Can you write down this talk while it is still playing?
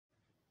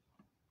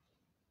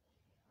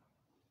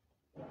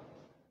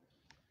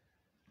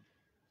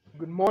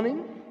Good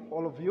morning,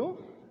 all of you.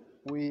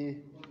 We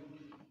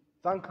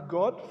thank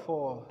God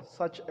for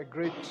such a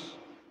great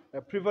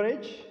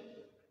privilege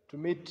to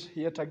meet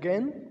yet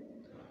again.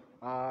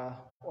 And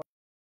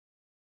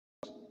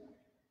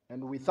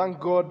we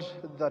thank God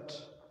that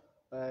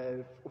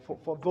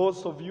for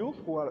those of you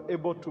who are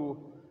able to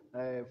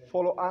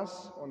follow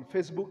us on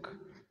Facebook,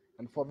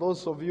 and for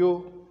those of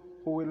you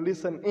who will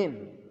listen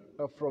in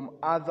from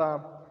other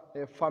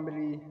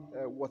family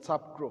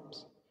WhatsApp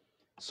groups.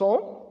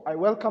 So, I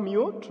welcome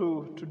you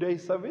to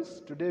today's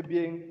service, today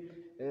being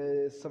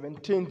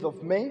 17th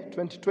of May,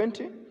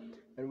 2020,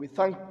 and we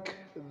thank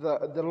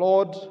the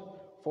Lord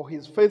for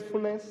His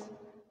faithfulness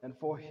and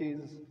for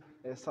His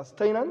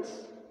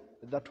sustenance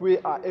that we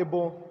are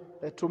able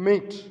to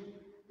meet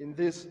in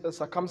these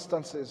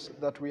circumstances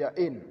that we are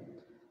in.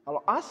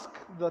 I'll ask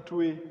that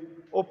we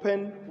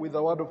open with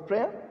a word of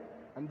prayer,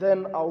 and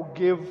then I'll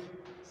give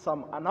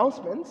some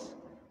announcements,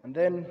 and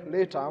then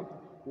later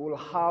we'll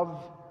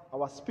have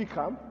our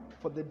speaker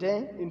for the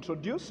day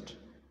introduced,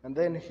 and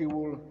then he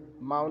will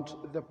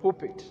mount the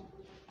pulpit.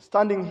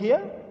 Standing here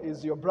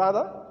is your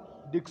brother,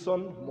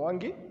 Dixon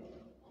Mwangi,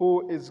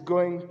 who is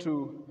going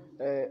to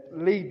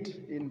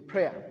lead in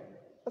prayer.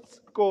 Let's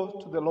go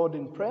to the Lord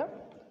in prayer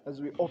as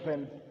we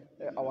open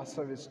our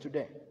service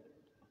today.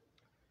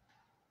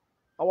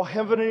 Our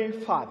Heavenly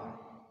Father,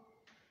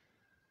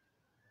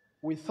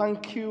 we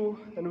thank you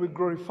and we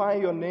glorify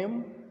your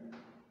name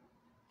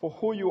for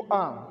who you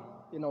are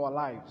in our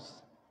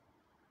lives.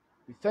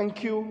 We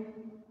thank you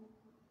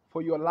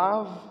for your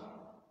love.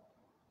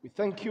 We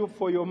thank you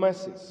for your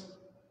mercies.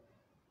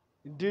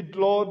 Indeed,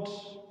 Lord,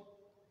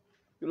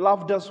 you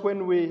loved us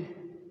when we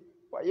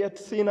were yet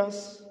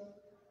sinners.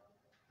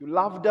 You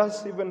loved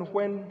us even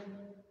when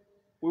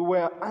we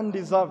were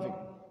undeserving.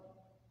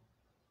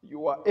 You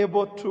were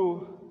able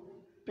to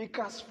pick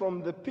us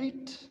from the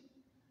pit.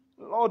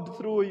 Lord,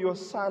 through your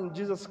Son,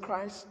 Jesus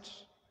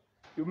Christ,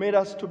 you made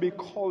us to be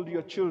called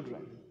your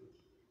children.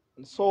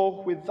 And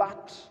so with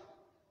that,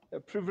 a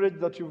privilege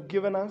that you've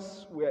given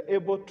us, we are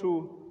able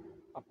to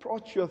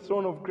approach your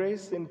throne of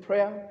grace in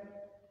prayer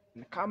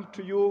and come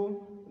to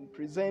you and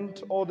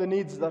present all the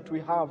needs that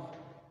we have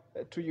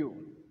to you.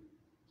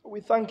 So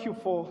we thank you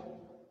for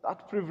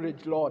that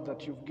privilege, Lord,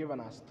 that you've given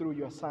us through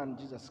your Son,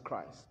 Jesus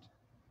Christ.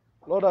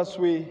 Lord, as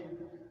we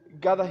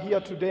gather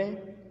here today,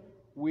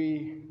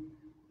 we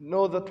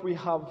know that we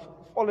have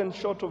fallen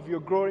short of your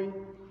glory.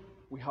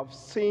 We have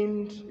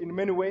sinned in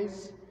many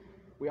ways.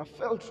 We have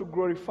failed to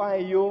glorify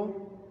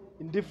you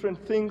in different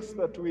things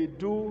that we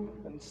do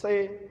and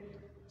say.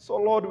 So,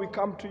 Lord, we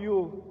come to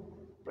you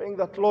praying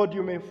that, Lord,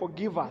 you may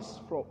forgive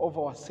us of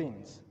our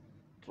sins.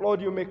 Lord,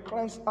 you may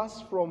cleanse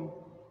us from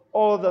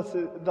all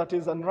that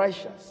is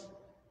unrighteous.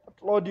 But,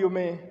 Lord, you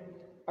may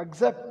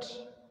accept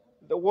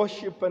the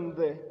worship and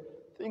the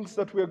things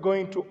that we are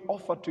going to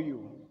offer to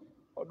you.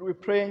 Lord, we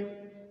pray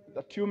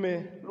that you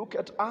may look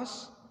at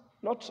us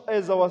not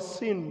as our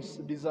sins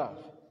deserve,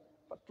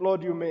 but,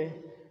 Lord, you may,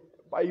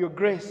 by your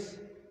grace,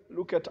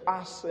 look at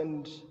us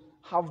and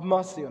have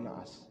mercy on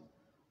us.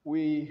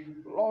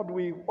 Lord,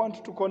 we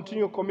want to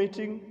continue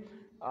committing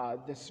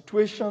the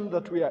situation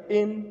that we are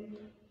in.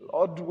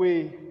 Lord,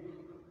 we,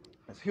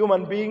 as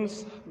human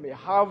beings, may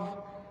have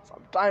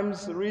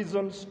sometimes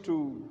reasons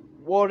to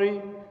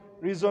worry,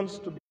 reasons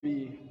to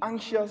be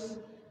anxious,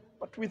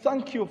 but we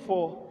thank you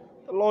for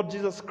the Lord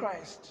Jesus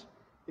Christ.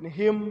 In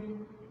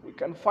him we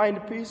can find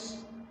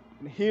peace,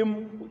 in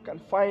him we can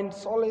find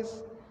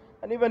solace,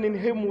 and even in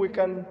him we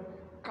can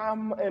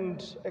come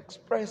and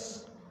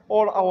express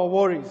all our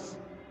worries,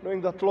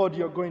 knowing that, Lord,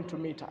 you're going to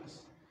meet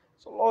us.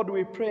 So, Lord,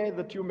 we pray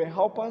that you may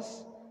help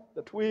us,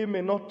 that we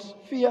may not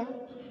fear,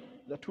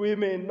 that we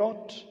may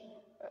not,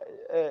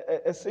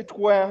 as it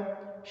were,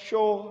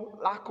 show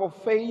lack of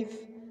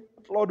faith,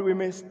 but, Lord, we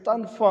may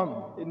stand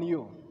firm in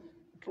you.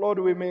 But, Lord,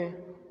 we may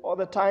all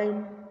the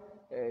time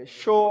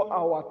show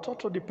our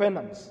total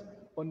dependence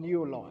on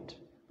you, Lord,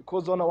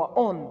 because on our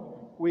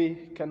own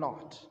we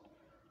cannot.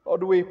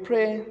 Lord, we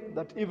pray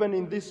that even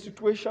in this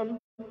situation,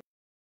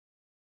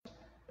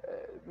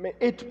 may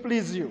it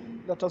please you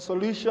that a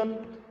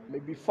solution may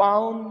be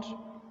found.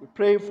 We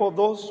pray for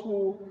those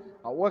who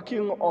are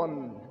working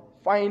on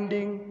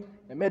finding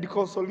a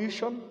medical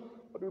solution.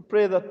 But we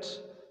pray that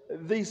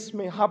this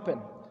may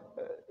happen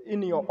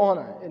in your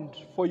honor and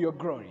for your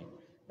glory.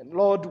 And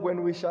Lord,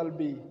 when we shall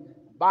be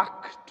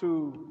back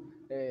to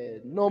a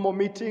normal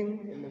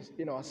meeting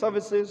in our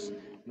services,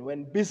 and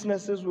when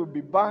businesses will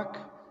be back,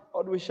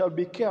 Lord, we shall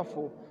be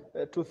careful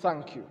to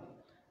thank you.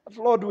 But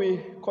Lord,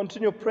 we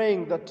continue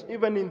praying that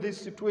even in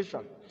this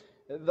situation,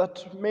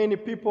 that many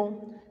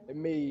people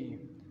may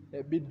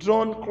be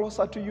drawn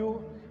closer to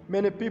you.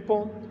 Many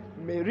people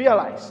may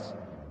realize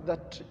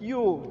that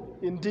you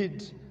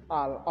indeed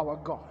are our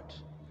God.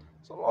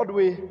 So Lord,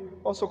 we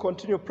also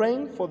continue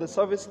praying for the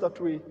service that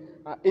we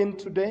are in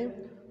today.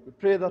 We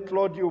pray that,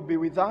 Lord, you'll be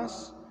with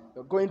us.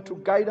 You're going to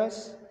guide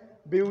us.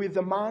 Be with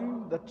the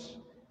man that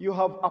you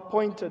have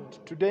appointed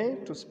today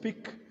to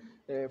speak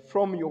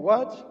from your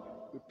word.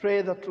 We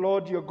pray that,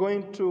 Lord, you're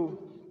going to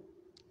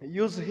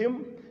use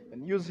him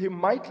and use him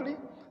mightily,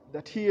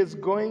 that he is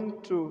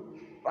going to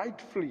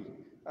rightfully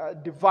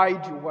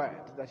divide your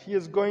word, that he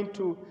is going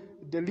to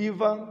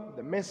deliver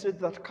the message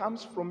that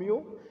comes from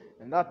you,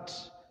 and that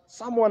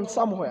someone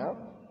somewhere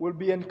will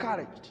be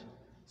encouraged.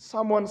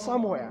 Someone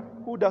somewhere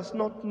who does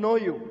not know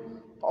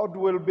you, Lord,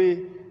 will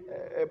be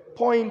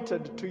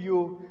pointed to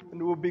you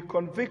and will be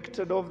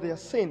convicted of their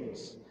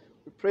sins.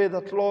 We pray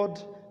that,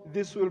 Lord,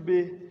 this will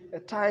be a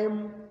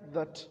time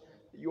that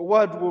your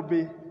word will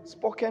be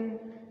spoken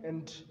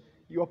and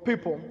your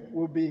people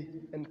will be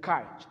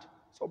encouraged.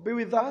 So be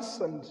with us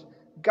and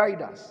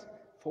guide us,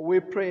 for we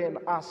pray and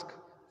ask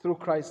through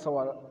Christ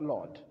our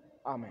Lord.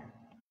 Amen.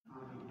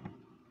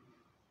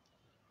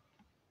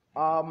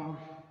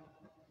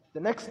 The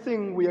next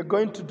thing we are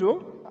going to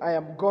do, I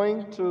am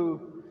going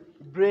to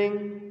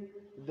bring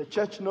the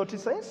church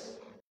notices.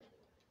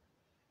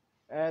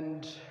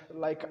 And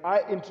like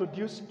I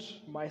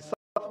introduced myself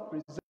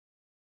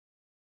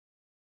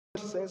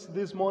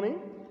this morning,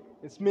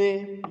 it's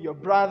me, your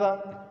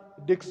brother,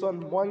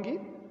 Dixon Mwangi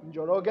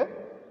Njoroge.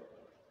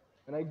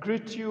 And I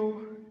greet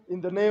you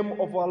in the name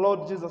of our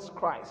Lord Jesus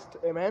Christ.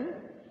 Amen.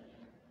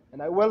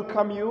 And I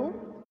welcome you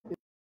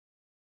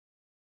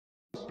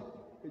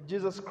in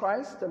Jesus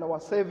Christ and our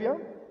Savior.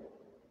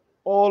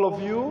 All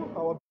of you,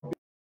 our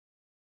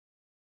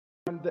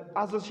and the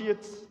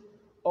associates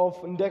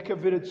of Ndeke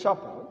Village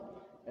Chapel,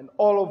 and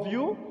all of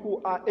you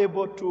who are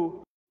able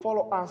to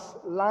follow us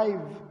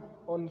live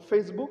on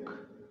Facebook,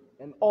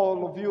 and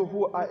all of you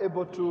who are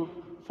able to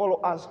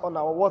follow us on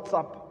our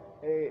WhatsApp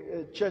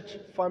church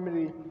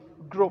family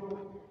group.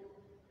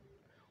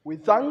 We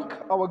thank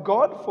our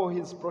God for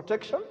his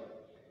protection.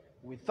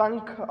 We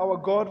thank our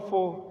God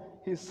for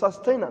his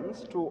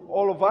sustenance to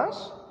all of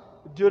us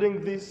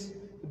during this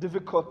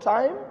difficult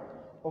time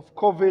of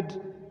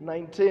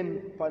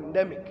COVID-19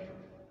 pandemic.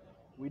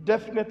 We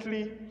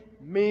definitely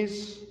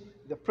miss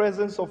the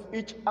presence of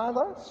each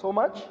other so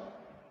much,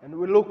 and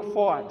we look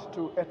forward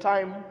to a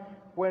time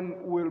when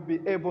we'll be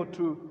able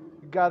to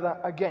gather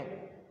again.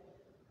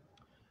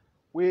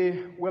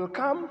 We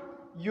welcome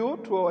you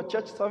to our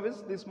church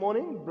service this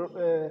morning,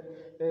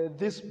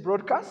 this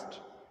broadcast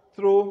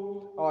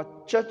through our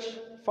church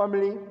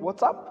family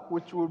WhatsApp,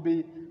 which will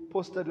be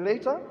posted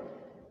later,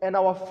 and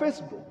our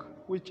Facebook,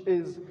 which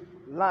is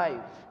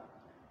live.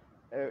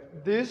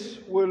 This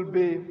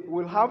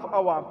will have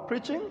our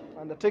preaching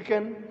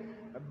undertaken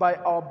by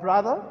our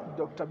brother,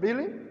 Dr.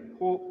 Billy,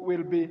 who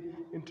will be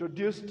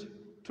introduced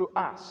to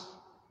us.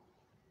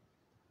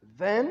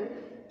 Then,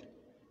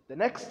 the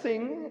next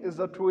thing is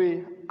that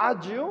we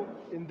urge you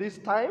in this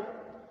time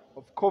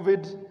of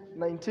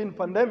COVID-19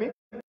 pandemic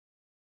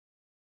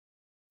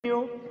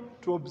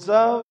to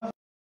observe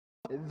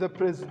the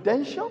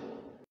presidential,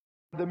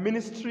 the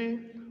ministry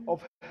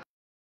of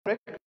health,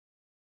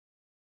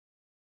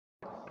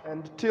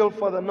 and till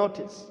further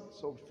notice.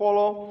 So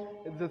follow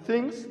the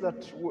things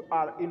that we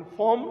are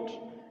informed,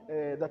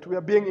 that we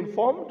are being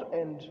informed,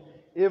 and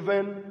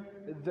even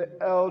the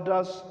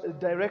elders'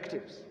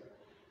 directives.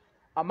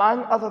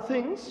 Among other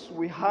things,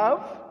 we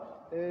have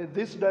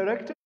this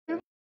directive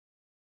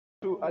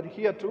to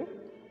adhere to,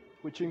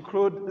 which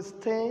include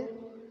stay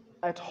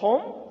at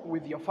home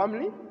with your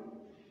family,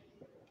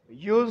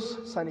 use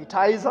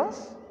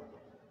sanitizers,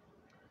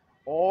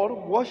 or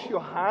wash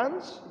your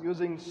hands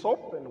using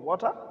soap and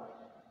water,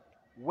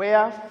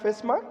 wear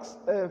face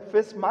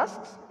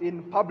masks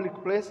in public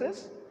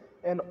places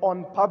and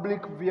on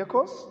public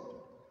vehicles,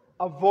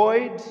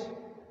 avoid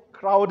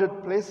crowded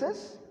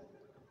places,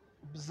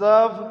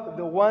 observe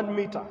the 1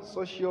 meter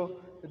social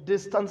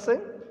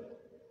distancing,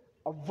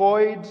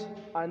 avoid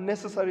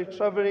unnecessary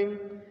traveling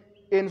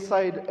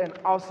inside and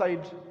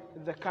outside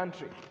the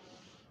country.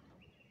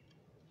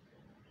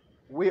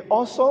 We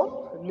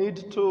also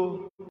need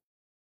to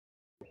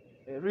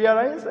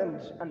realize and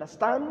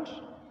understand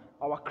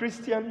our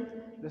Christian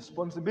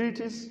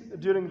responsibilities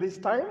during this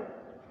time,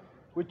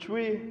 which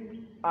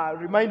we are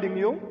reminding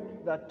you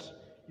that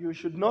you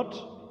should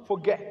not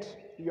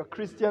forget your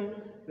Christian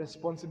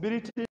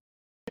responsibilities,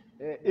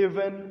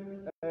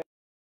 even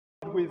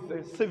with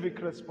the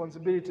civic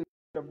responsibilities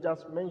I've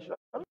just mentioned.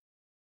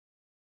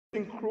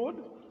 Include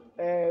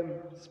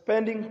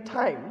spending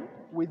time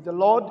with the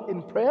Lord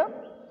in prayer,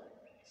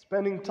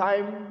 spending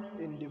time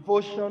in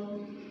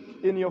devotion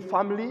in your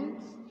families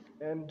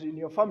and in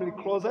your family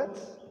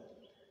closets,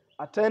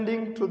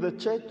 attending to the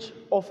church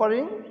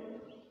offering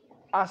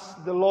as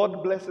the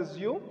Lord blesses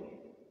you,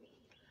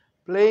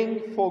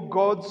 praying for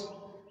God's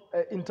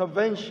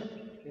intervention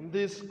in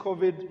this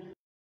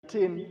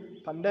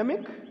COVID-19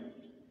 pandemic,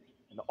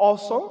 and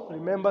also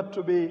remember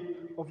to be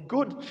of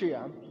good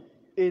cheer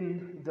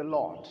in the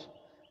Lord.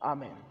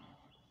 Amen.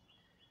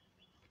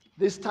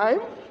 This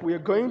time we are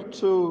going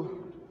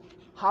to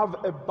have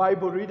a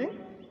Bible reading,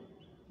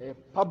 a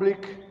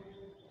public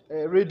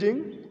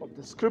reading of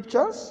the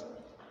scriptures,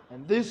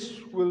 and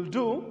this will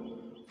do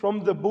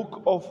from the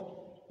book of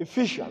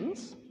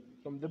Ephesians,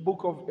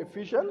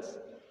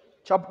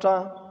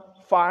 chapter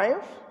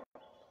 5,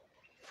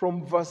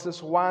 from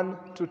verses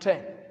 1 to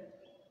 10.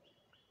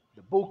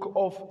 The book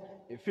of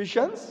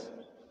Ephesians,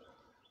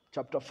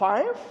 chapter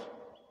 5,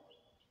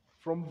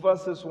 from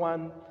verses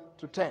 1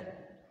 to 10.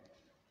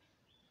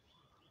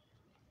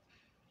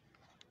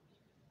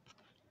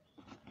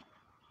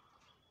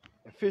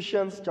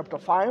 Ephesians chapter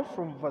 5,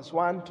 from verse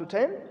 1 to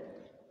 10.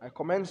 I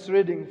commence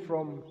reading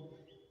from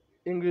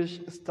English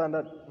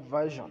Standard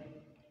Version.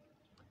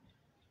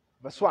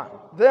 Verse 1.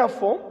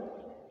 Therefore,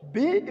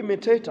 be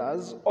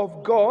imitators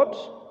of God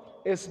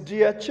as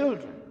dear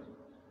children,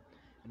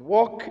 and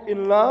walk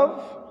in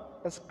love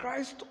as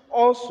Christ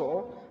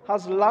also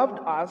has loved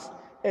us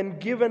and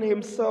given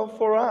himself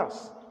for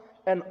us,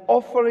 an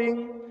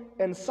offering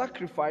and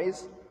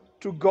sacrifice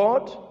to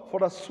God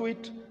for a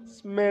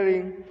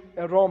sweet-smelling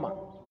aroma.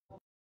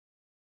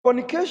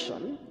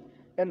 Fornication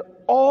and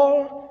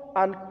all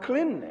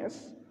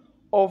uncleanness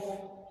of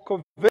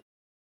covetousness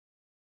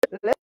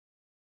let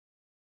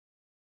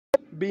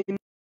be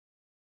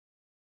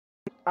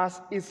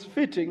as is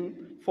fitting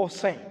for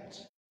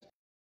saints.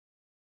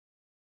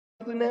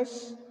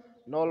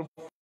 Nor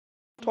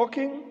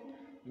talking,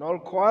 nor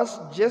coarse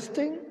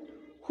jesting,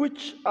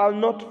 which are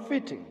not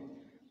fitting,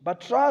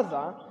 but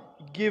rather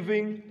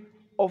giving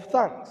of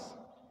thanks.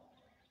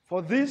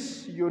 For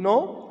this you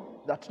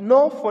know that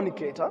no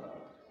fornicator,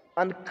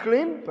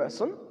 unclean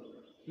person,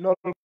 nor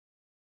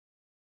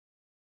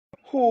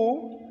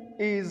who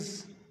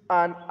is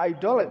an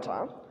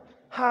idolater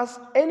has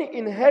any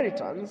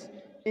inheritance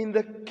in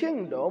the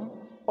kingdom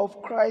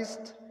of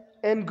Christ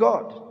and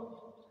God.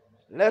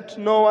 Let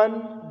no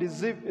one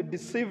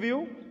deceive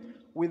you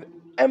with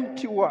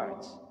empty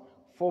words,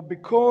 for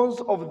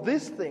because of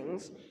these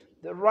things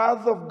the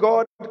wrath of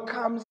God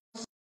comes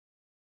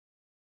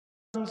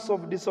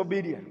of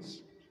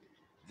disobedience.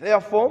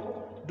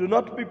 Therefore, do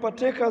not be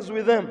partakers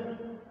with them.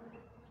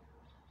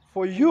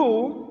 For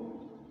you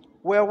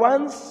were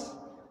once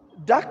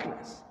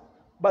darkness,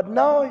 but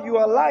now you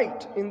are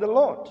light in the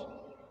Lord.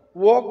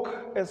 Walk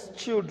as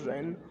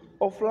children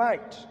of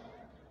light.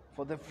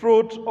 For the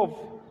fruit of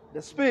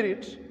the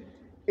Spirit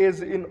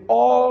is in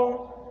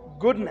all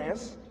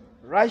goodness,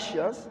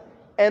 righteousness,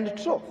 and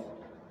truth,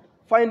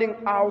 finding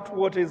out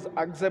what is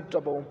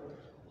acceptable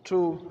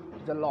to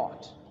the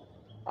Lord.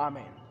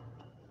 Amen.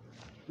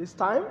 This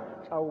time,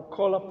 I will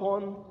call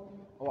upon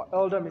our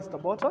elder,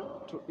 Mr.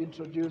 Botta, to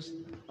introduce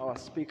our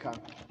speaker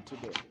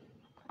today.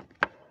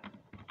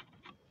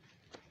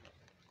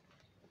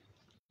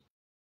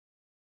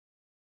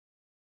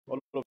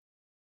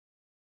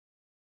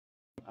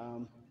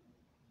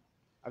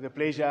 I have the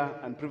pleasure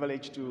and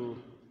privilege to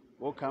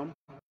welcome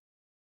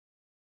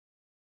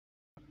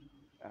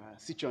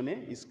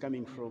Sichone. Is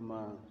coming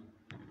from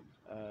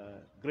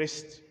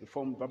Grace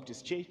Reformed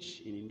Baptist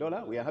Church in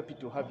Ndola. We are happy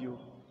to have you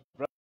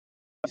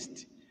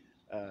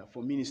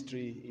for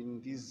ministry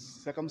in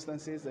these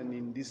circumstances and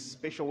in this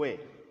special way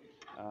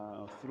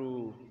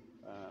through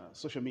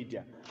social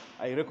media.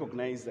 I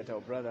recognize that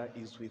our brother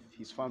is with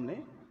his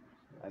family,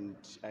 and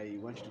I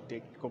want to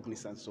take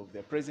cognizance of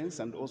their presence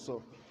and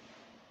also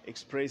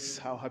express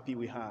how happy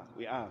we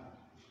are.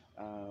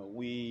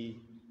 We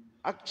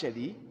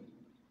actually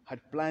had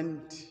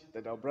planned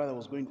that our brother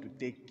was going to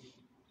take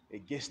a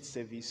guest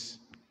service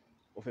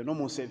of a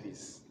normal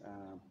service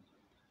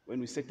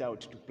when we set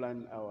out to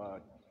plan our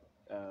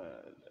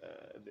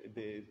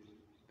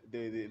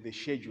the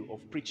schedule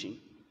of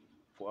preaching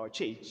for our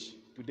church.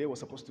 Today was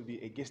supposed to be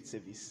a guest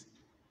service,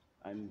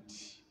 and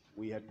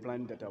we had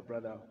planned that our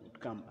brother would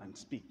come and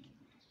speak.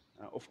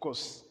 Of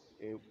course,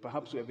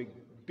 perhaps we have a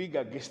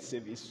bigger guest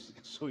service,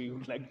 so we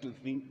would like to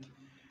think,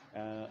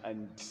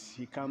 and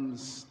he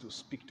comes to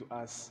speak to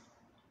us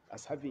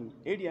as having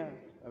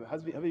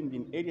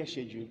been area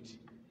scheduled,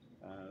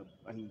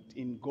 and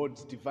in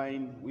God's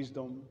divine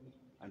wisdom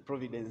and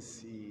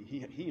providence, he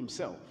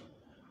himself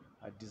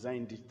had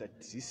designed it that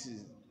this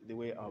is the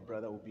way our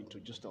brother will be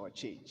introduced to our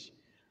church,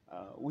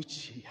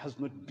 which he has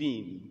not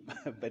been,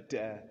 but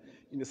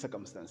in the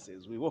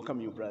circumstances. We welcome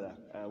you, brother.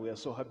 We are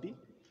so happy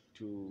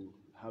to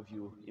have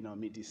you in our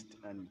midst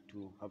and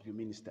to have you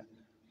minister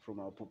from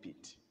our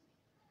pulpit.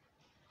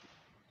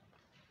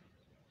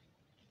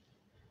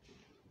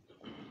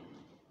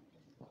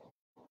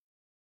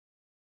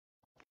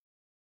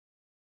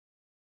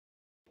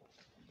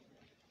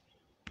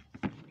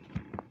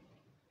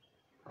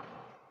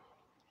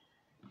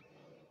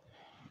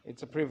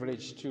 It's a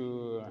privilege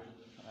to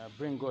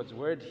bring God's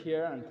word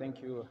here, and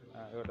thank you,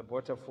 Elder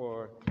Botta,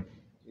 for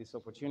this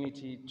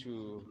opportunity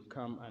to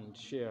come and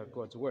share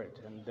God's word.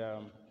 And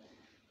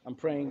I'm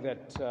praying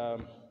that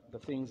the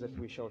things that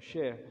we shall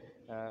share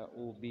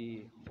will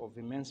be of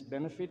immense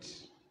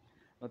benefit,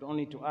 not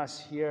only to us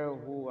here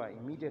who are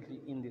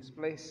immediately in this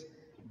place,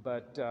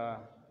 but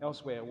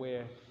elsewhere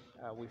where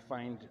we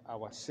find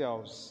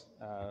ourselves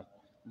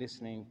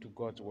listening to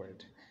God's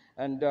word.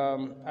 And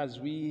as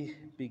we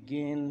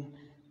begin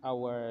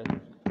our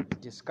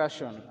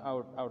discussion, I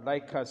would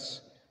like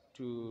us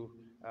to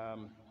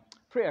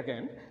pray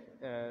again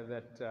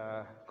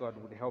that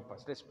God would help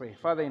us. Let's pray.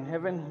 Father in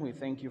heaven, we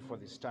thank you for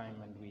this time,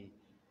 and we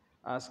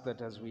ask that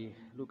as we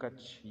look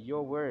at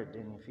your word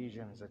in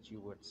Ephesians, that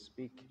you would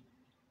speak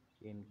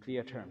in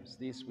clear terms.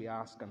 This we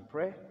ask and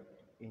pray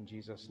in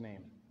Jesus'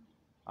 name.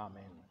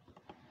 Amen.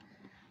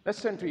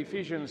 Let's turn to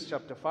Ephesians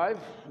chapter 5,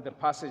 the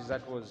passage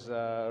that was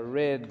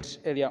read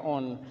earlier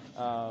on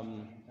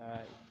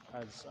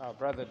as our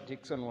brother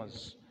Dixon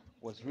was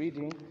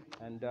reading,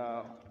 and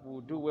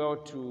we'll do well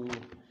to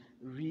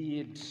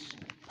read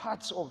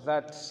parts of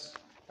that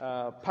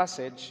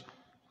passage.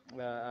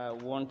 I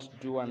won't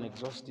do an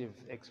exhaustive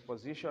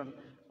exposition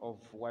of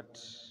what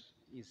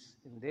is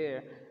in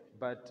there,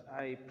 but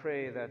I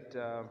pray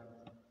that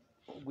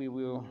we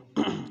will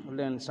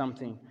learn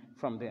something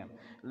from them.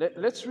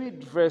 Let's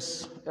read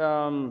verse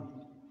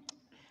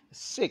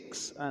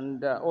 6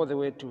 and all the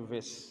way to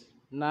verse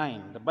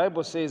 9. The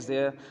Bible says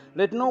there,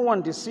 "Let no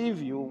one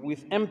deceive you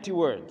with empty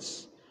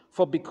words,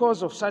 for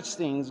because of such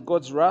things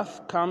God's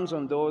wrath comes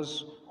on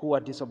those who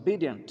are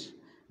disobedient.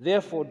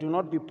 Therefore do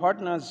not be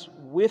partners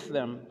with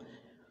them,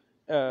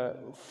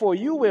 for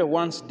you were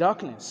once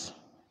darkness,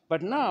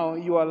 but now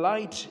you are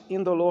light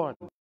in the Lord.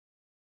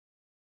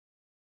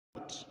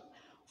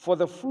 For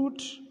the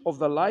fruit of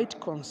the light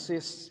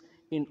consists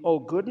in all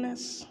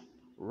goodness,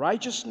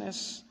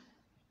 righteousness,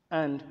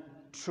 and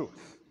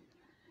truth."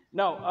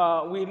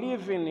 Now, we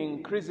live in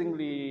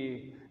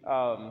increasingly,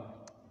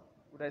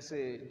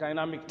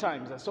 dynamic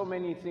times. There are so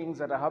many things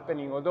that are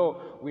happening,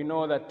 although we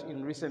know that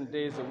in recent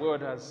days the world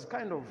has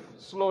kind of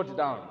slowed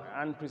down,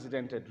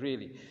 unprecedented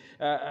really,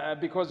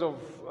 because of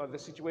the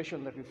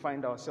situation that we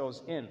find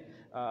ourselves in.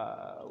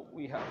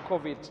 We have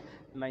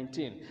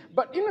COVID-19.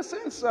 But in a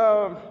sense,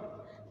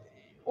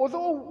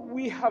 although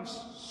we have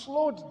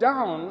slowed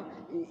down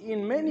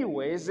in many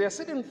ways, there are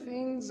certain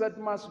things that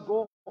must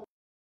go.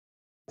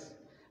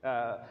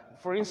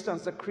 For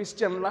instance, the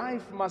Christian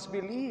life must be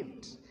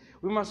lived.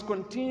 We must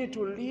continue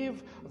to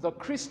live the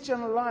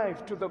Christian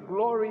life to the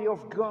glory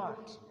of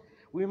God.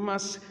 We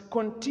must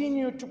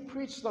continue to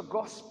preach the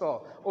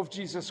gospel of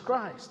Jesus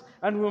Christ,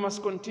 and we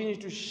must continue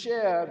to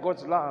share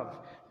God's love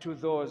to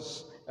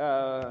those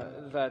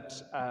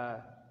that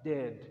are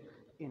dead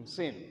in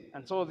sin.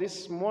 And so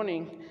this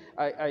morning,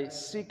 I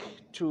seek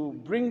to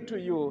bring to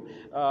you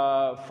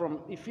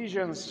from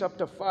Ephesians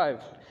chapter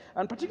 5,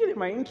 and particularly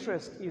my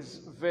interest is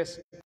verse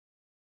 6.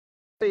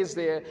 Says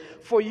there,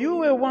 "For you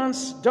were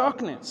once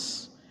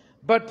darkness,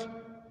 but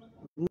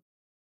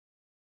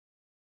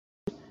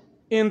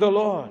in the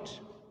Lord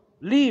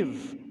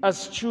live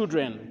as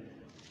children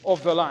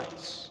of the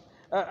light."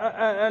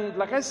 And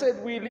like I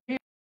said, we live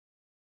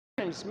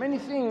times, many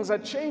things are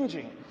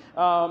changing.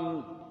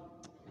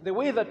 The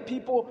way that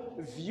people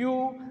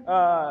view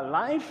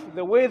life,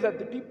 the way that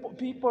the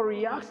people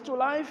react to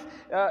life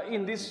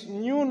in this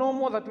new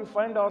normal that we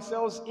find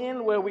ourselves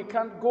in, where we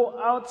can't go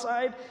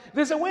outside,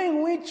 there's a way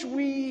in which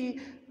we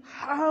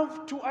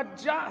have to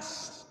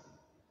adjust.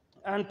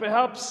 And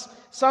perhaps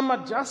some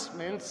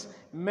adjustments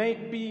may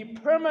be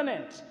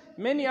permanent.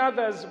 Many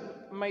others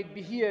might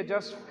be here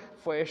just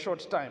for a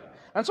short time.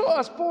 And so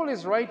as Paul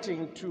is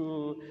writing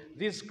to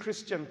these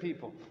Christian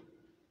people,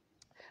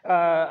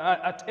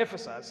 at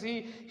Ephesus,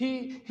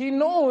 he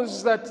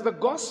knows that the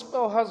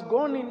gospel has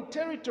gone in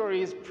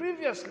territories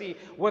previously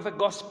where the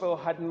gospel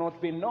had not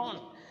been known.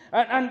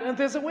 And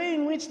there's a way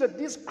in which that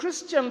these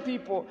Christian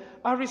people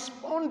are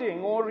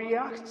responding or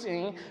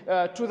reacting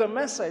to the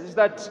message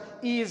that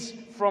is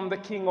from the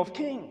King of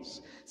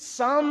Kings.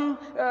 Some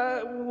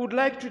would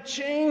like to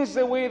change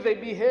the way they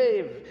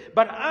behave,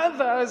 but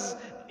others,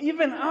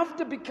 even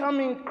after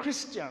becoming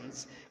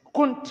Christians,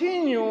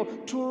 continue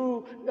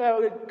to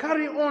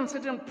carry on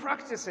certain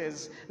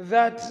practices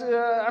that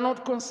are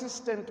not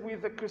consistent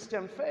with the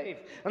Christian faith.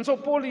 And so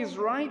Paul is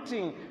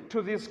writing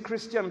to these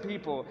Christian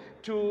people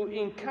to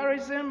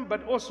encourage them,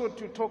 but also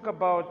to talk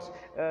about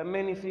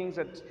many things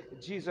that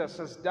Jesus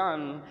has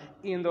done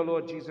in the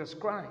Lord Jesus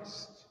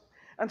Christ.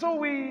 And so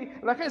we,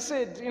 like I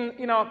said,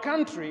 in our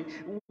country,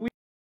 we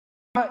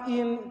are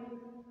in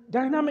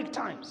dynamic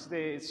times.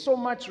 There's so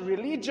much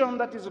religion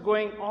that is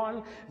going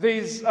on.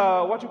 There's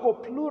what you call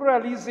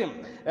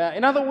pluralism.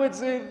 In other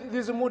words,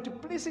 there's a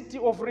multiplicity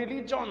of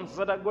religions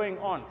that are going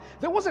on.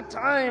 There was a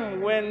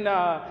time when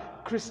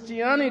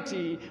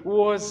Christianity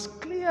was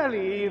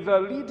clearly the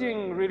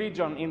leading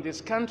religion in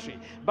this country.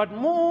 But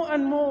more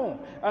and more,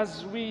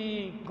 as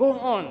we go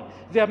on,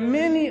 there are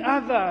many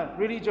other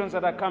religions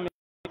that are coming.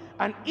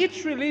 And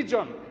each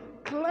religion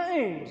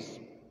claims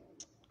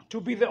to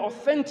be the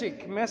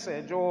authentic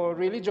message or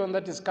religion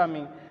that is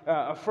coming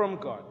from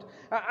God.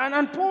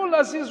 And Paul,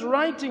 as he's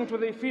writing to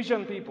the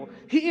Ephesian people,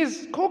 he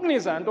is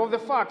cognizant of the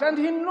fact, and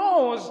he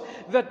knows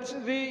that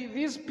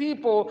these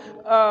people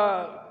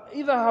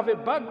either have a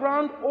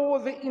background or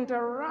they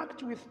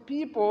interact with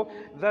people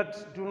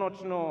that do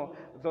not know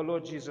the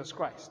Lord Jesus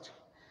Christ.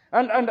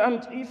 And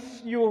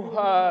if you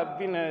have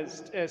been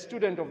a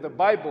student of the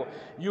Bible,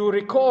 you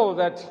recall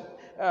that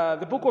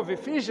the book of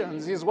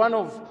Ephesians is one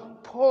of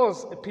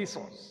Paul's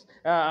epistles.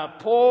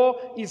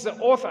 Paul is the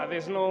author.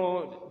 There's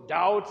no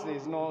doubt,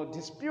 there's no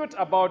dispute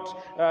about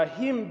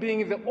him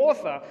being the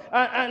author.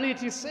 And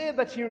it is said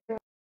that he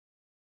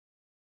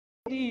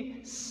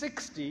AD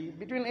 60,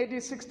 between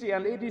AD 60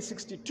 and AD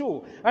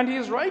 62, and he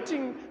is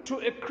writing to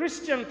a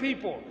Christian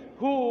people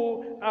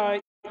who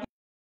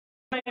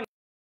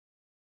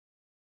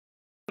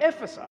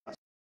Ephesus.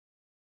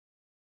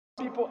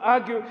 People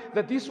argue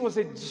that this was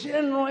a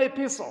general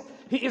epistle.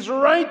 He is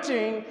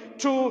writing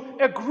to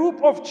a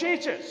group of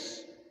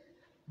churches.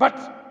 But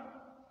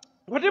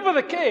whatever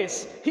the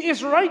case, he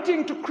is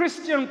writing to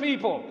Christian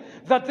people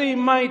that they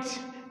might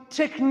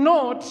take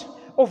note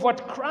of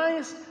what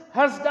Christ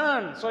has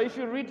done. So if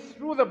you read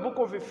through the book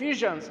of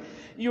Ephesians,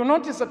 you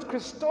notice that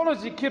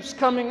Christology keeps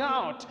coming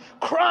out.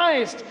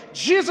 Christ,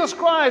 Jesus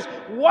Christ,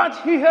 what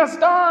he has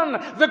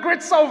done, the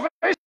great salvation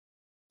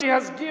he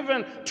has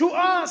given to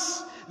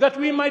us, that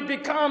we might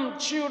become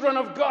children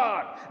of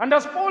God. And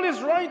as Paul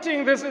is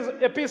writing this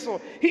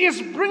epistle, he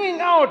is bringing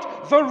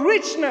out the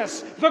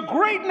richness, the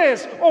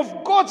greatness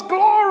of God's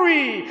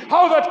glory,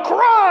 how that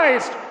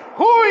Christ,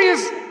 who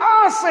is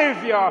our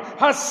Savior,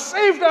 has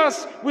saved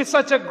us with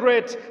such a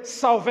great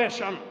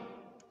salvation.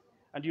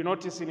 And you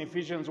notice in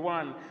Ephesians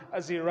 1,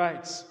 as he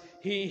writes,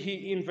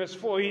 he in verse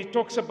 4, he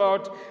talks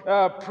about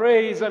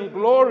praise and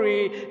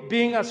glory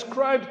being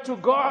ascribed to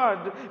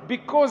God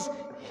because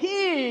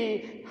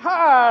he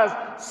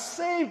has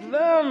saved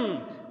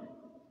them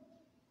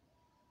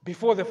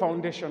before the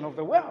foundation of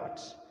the world.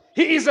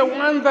 He is the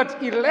one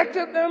that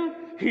elected them.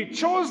 He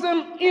chose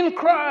them in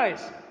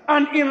Christ.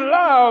 And in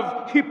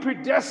love, he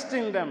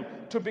predestined them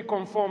to be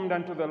conformed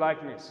unto the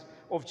likeness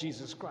of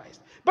Jesus Christ.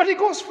 But he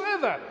goes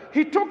further.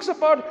 He talks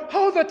about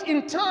how that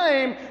in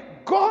time,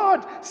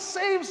 God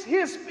saves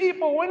his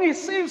people. When he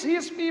saves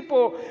his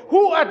people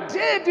who are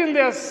dead in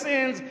their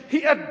sins,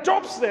 he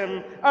adopts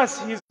them as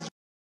his.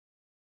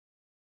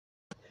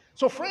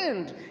 So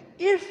friend,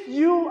 if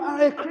you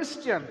are a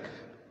Christian,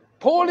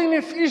 Paul in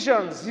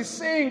Ephesians is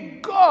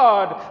saying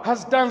God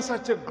has done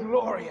such a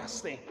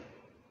glorious thing.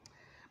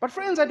 But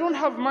friends, I don't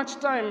have much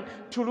time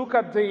to look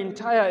at the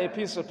entire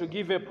epistle to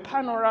give a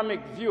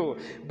panoramic view.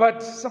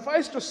 But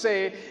suffice to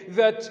say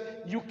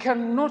that you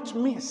cannot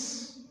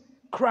miss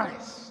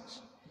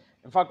Christ.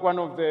 In fact, one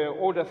of the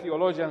older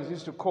theologians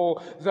used to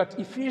call that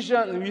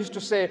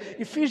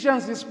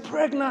Ephesians is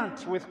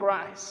pregnant with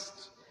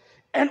Christ.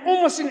 And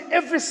almost in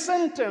every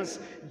sentence,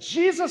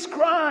 Jesus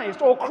Christ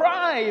or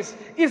Christ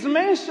is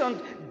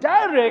mentioned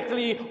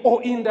directly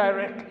or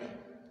indirectly.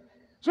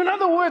 So in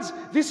other words,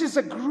 this is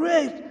a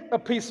great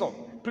epistle.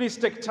 Please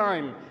take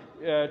time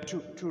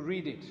to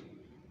read it.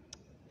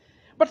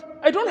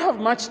 But I don't have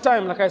much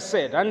time, like I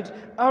said, and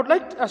I would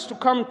like us to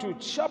come to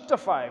chapter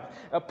 5.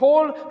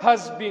 Paul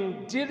has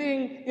been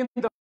dealing in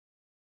the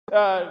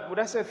would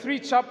I say 3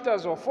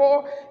 chapters or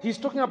 4? He's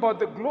talking about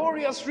the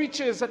glorious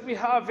riches that we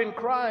have in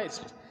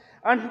Christ.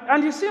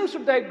 And he seems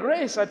to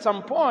digress at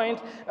some point,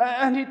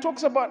 and he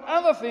talks about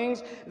other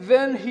things,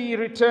 then he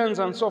returns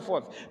and so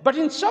forth. But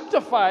in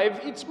chapter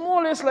 5, it's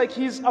more or less like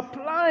he's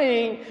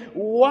applying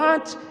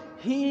what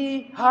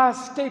he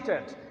has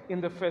stated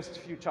in the first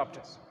few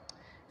chapters.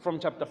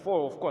 From chapter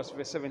 4, of course,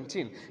 verse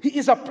 17. He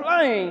is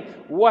applying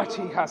what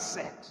he has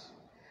said.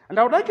 And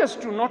I would like us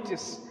to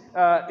notice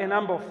a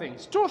number of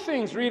things. 2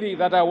 things really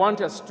that I want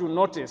us to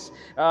notice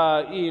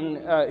in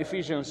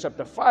Ephesians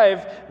chapter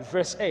 5,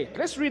 verse 8.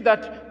 Let's read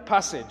that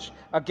passage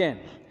again.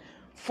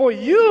 For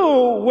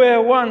you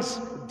were once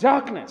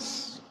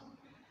darkness,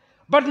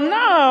 but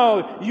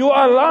now you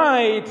are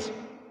light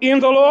in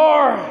the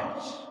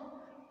Lord.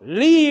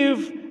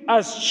 Live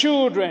as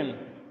children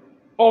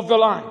of the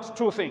light.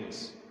 2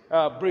 things,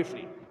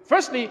 briefly.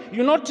 Firstly,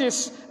 you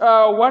notice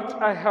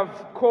what I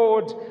have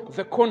called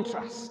the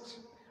contrast.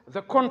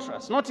 The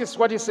contrast. Notice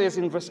what he says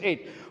in verse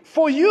 8.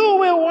 For you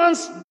were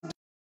once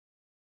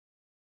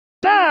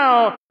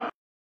now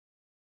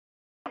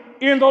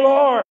in the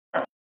Lord.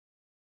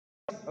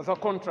 The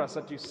contrast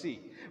that you see.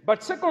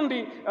 But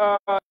secondly,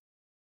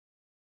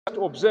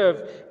 to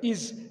observe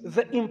is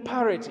the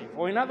imperative,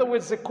 or in other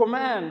words, the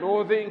command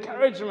or the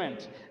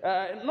encouragement.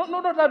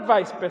 Not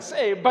advice per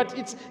se, but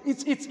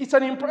it's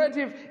an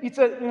imperative. It's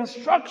an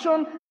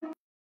instruction.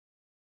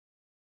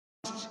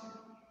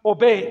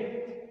 Obey.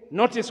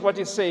 Notice what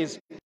it says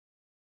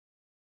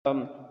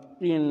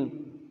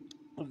in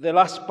the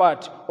last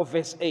part of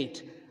verse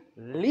 8.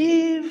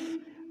 Live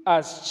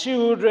as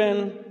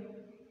children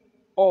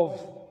of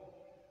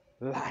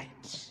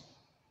light.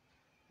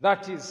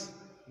 That is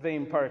the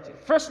imperative.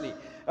 Firstly,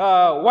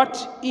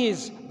 what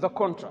is the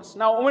contrast?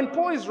 Now, when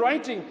Paul is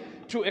writing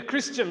to a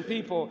Christian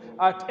people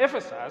at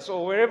Ephesus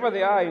or wherever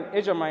they are in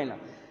Asia Minor,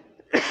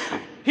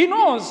 he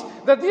knows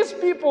that these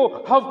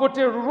people have got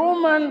a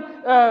Roman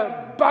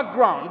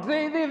background.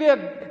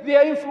 They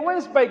are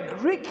influenced by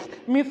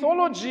Greek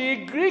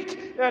mythology,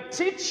 Greek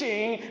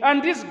teaching,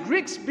 and these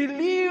Greeks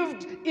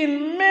believed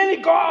in many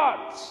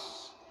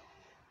gods.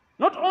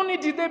 Not only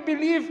did they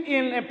believe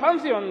in a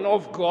pantheon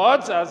of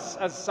gods, as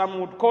some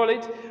would call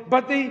it,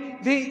 but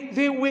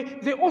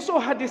they also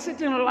had a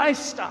certain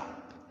lifestyle.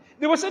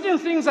 There were certain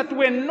things that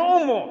were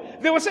normal.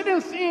 There were certain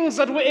things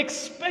that were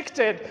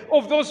expected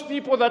of those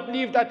people that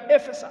lived at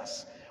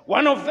Ephesus.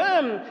 One of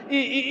them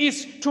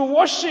is to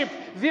worship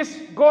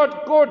this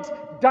god called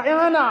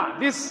Diana,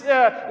 this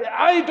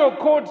idol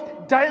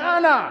called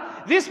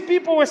Diana. These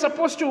people were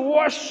supposed to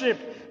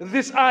worship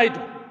this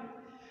idol.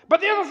 But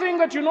the other thing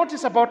that you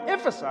notice about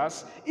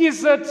Ephesus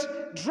is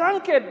that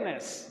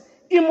drunkenness,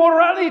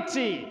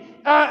 immorality,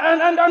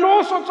 and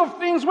all sorts of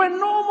things were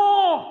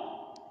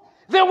normal.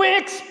 They were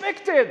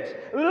expected.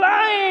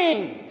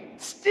 Lying,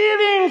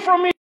 stealing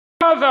from each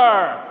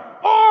other,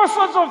 all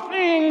sorts of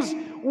things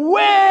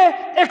were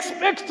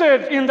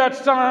expected in that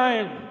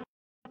time.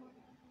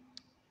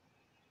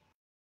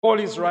 Paul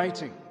is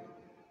writing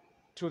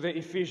to the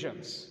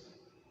Ephesians.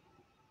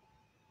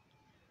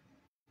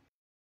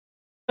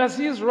 As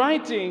he is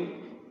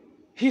writing,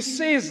 he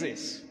says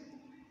this.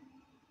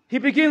 He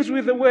begins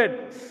with the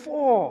word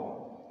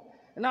for.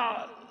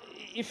 Now,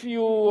 if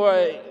you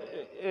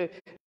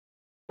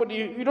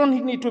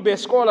don't need to be a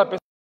scholar,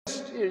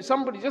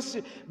 somebody just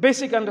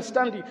basic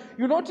understanding.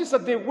 You notice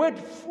that the word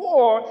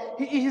for,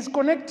 he is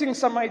connecting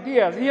some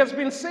ideas. He has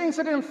been saying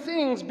certain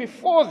things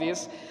before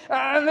this,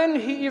 and then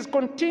he is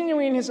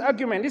continuing his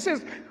argument. He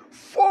says,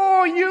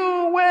 for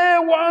you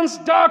were once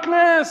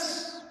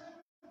darkness.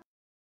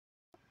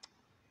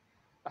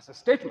 That's a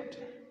statement.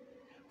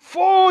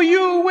 For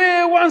you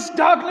were once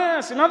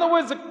darkness. In other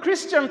words, the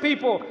Christian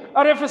people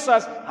at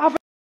Ephesus have a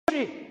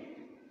history.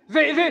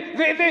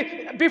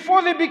 They,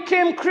 before they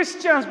became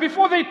Christians,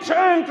 before they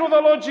turned to the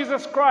Lord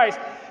Jesus Christ,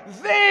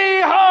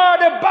 they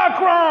had a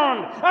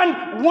background.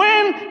 And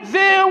when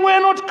they were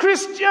not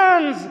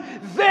Christians,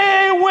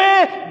 they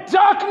were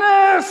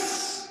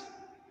darkness.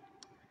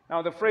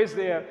 Now, the phrase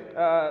there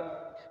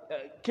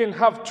can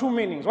have two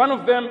meanings. One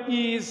of them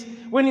is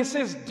when he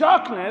says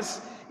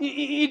darkness,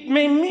 it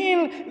may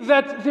mean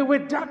that they were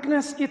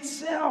darkness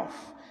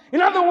itself. In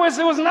other words,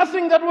 there was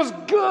nothing that was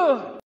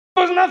good.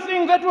 There was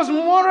nothing that was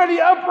morally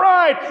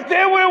upright.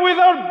 They were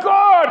without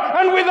God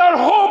and without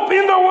hope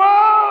in the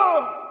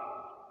world.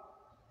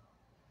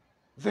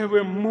 They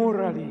were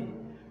morally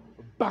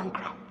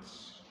bankrupt.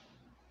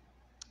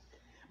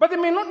 But they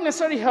may not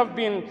necessarily have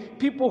been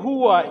people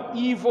who were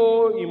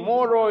evil,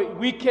 immoral,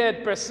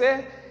 wicked per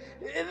se.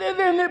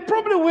 They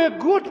probably were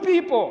good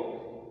people.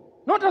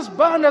 Not as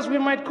bad as we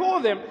might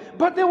call them,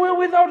 but they were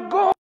without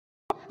God.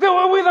 They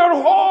were without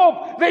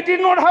hope. They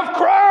did not have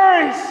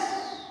Christ.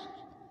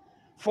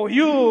 For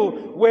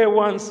you were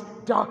once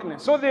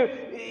darkness. So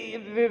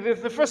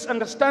the first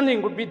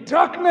understanding would be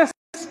darkness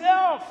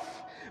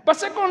itself. But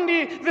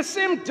secondly, the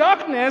same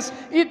darkness,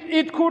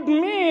 it could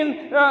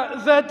mean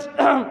that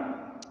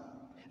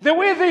the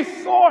way they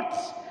thought,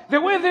 the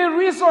way they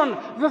reasoned,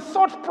 the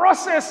thought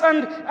process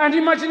and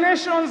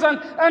imaginations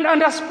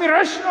and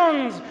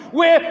aspirations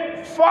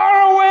were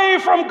far away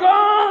from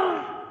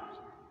God.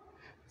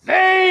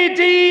 They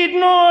did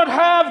not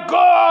have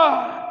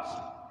God.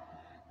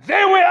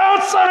 They were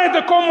outside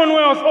the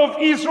commonwealth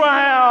of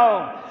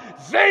Israel.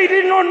 They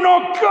did not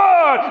know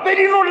God. They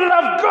did not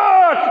love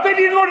God. They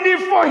did not live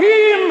for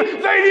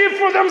Him. They lived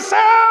for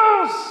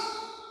themselves.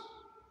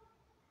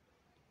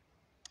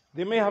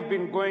 They may have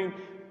been going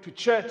to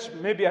church,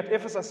 maybe at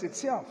Ephesus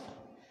itself.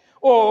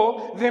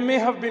 Or they may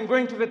have been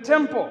going to the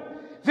temple.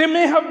 They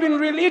may have been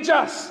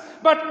religious.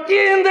 But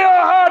in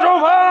their heart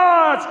of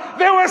hearts,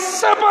 they were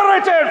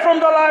separated from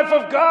the life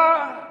of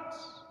God.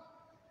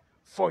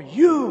 For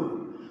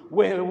you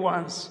were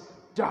once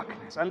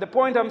darkness. And the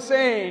point I'm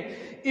saying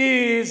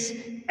is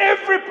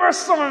every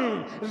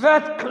person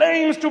that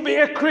claims to be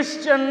a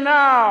Christian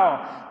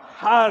now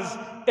has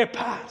a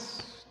past.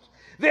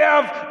 They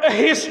have a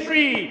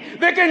history.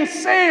 They can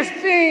say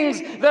things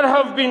that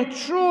have been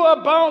true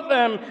about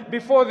them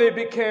before they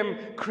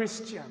became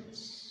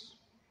Christians.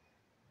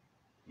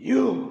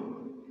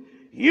 You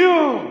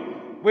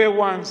were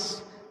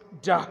once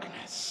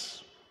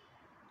darkness.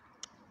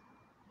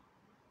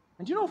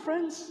 And you know,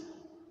 friends,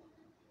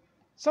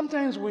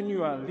 sometimes when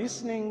you are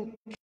listening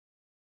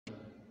to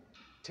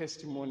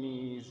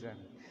testimonies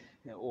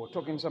or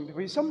talking to some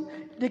people,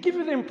 they give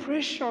you the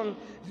impression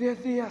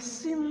that they are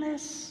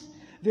sinless.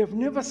 They've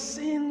never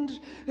sinned.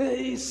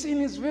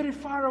 Sin is very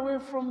far away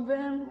from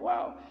them.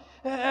 Wow.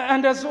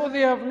 And as though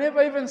they have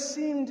never even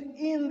sinned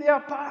in their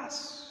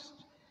past.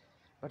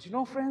 But you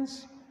know,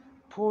 friends,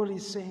 Paul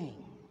is saying,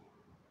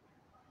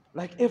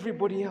 like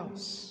everybody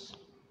else,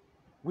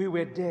 we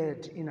were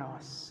dead in our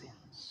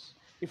sins.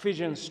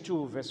 Ephesians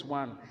 2 verse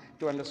 1,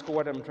 to underscore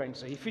what I'm trying to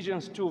say.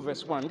 Ephesians 2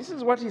 verse 1. This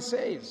is what he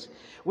says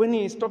when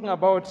he is talking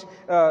about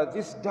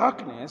this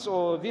darkness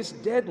or this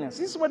deadness.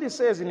 This is what he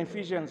says in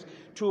Ephesians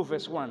 2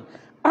 verse 1.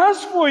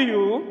 As for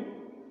you,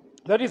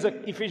 that is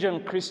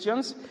Ephesian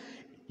Christians,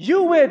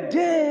 you were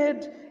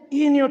dead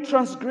in your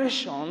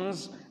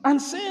transgressions and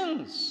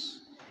sins,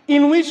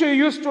 in which you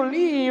used to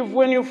live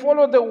when you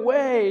followed the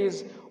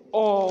ways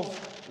of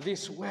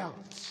this world.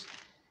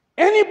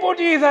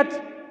 Anybody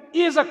that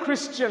is a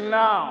Christian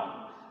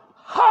now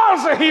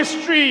has a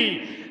history.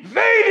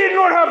 They did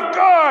not have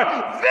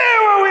God. They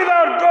were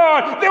without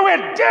God. They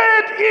were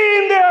dead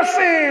in their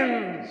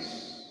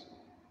sins.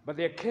 But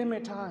there came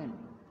a time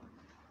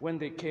when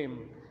they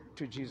came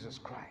to Jesus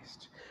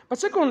Christ. But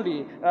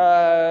secondly,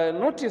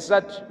 notice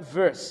that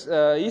verse.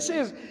 He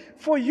says,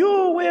 for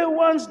you were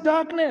once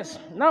darkness.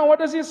 Now what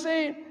does he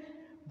say?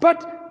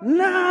 But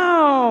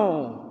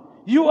now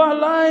you are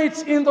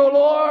light in the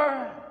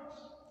Lord.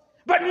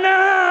 But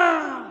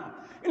now,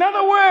 in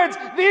other words,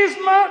 this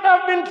must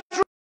have been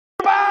true in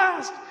the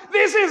past.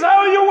 This is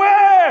how you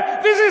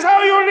were. This is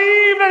how you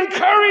lived and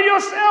carried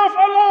yourself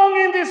along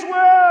in this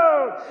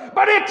world.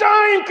 But a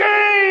time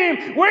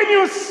came when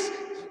you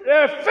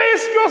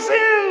faced your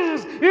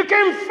sins. You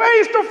came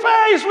face to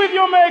face with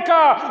your Maker.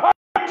 And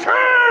you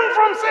turned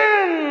from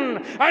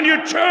sin and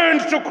you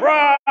turned to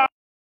Christ.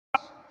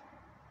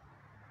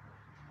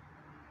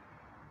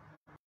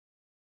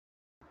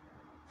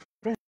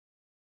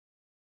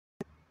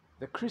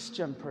 The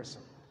Christian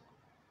person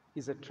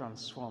is a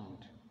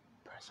transformed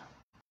person.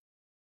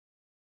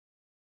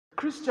 The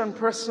Christian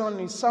person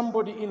is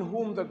somebody in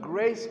whom the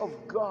grace of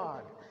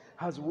God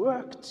has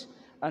worked,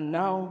 and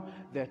now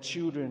they're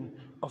children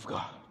of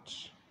God.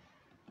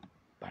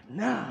 But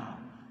now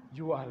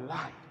you are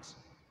light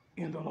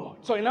in the Lord.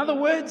 So in other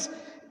words,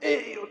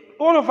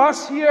 all of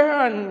us here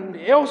and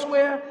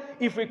elsewhere,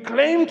 if we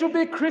claim to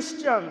be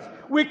Christians,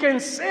 we can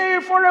say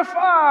for a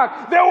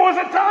fact, there was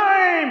a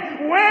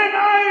time when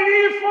I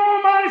lived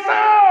for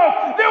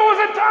myself. There was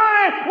a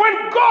time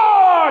when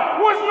God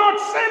was not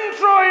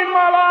central in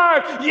my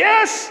life.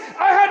 Yes,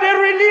 I had a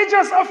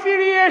religious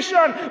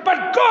affiliation,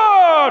 but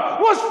God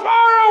was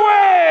far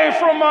away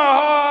from my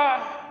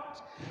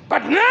heart.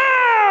 But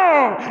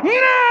now,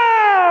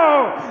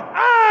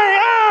 I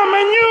am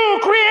a new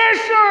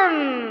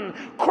creation.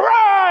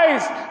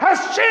 Christ has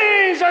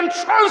changed and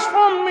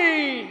transformed me.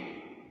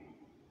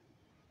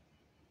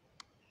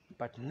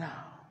 But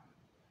now,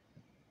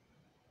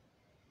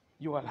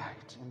 you are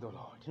light in the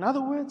Lord. In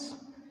other words,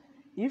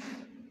 if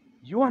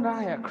you and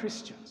I are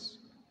Christians,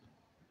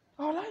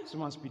 our lives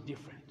must be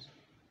different.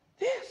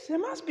 Yes, they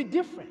must be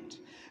different.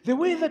 The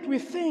way that we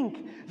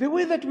think, the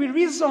way that we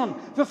reason,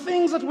 the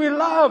things that we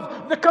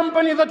love, the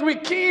company that we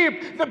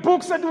keep, the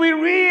books that we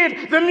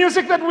read, the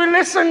music that we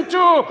listen to,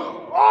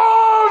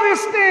 all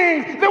these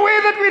things, the way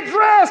that we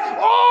dress,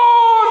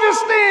 all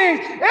these things,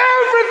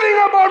 everything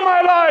about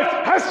my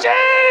life has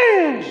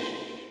changed.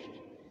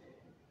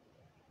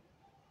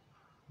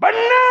 But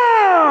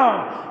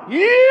now,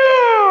 you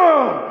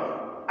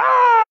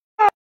are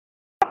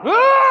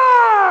light.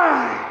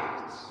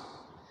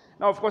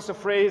 Now, of course, the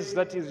phrase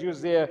that is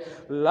used there,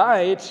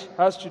 light,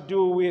 has to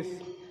do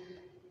with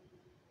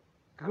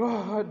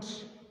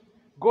God's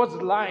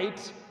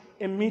light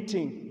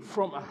emitting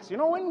from us. You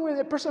know, when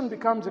a person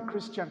becomes a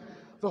Christian,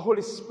 the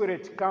Holy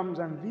Spirit comes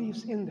and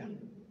lives in them.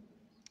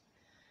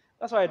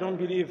 That's why I don't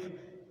believe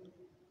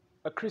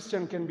a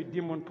Christian can be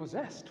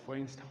demon-possessed, for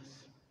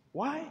instance.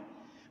 Why?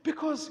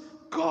 Because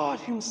God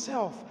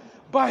Himself,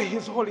 by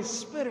His Holy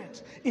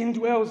Spirit,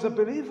 indwells the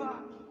believer.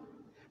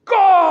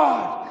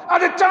 God, at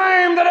the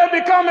time that I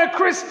become a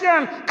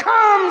Christian,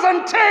 comes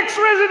and takes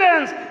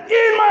residence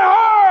in my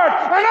heart,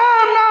 and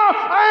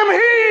I am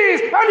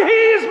His, and He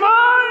is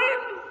mine.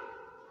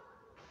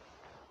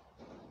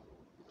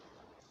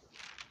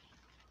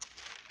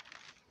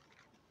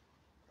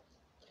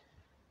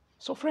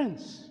 So,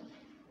 friends,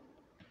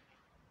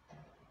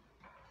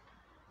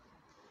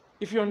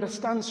 if you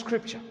understand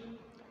Scripture,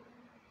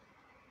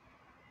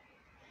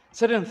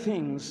 certain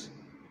things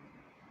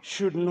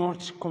should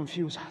not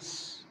confuse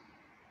us.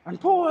 And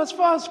Paul, as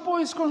far as Paul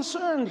is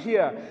concerned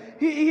here,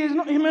 he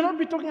may not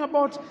be talking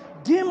about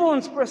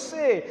demons per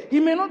se. He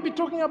may not be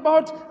talking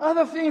about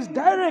other things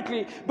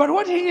directly. But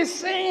what he is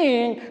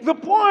saying, the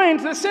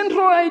point, the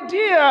central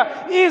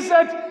idea is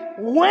that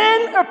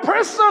when a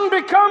person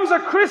becomes a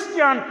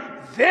Christian,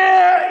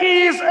 there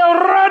is a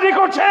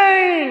radical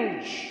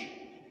change.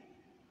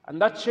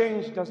 And that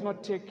change does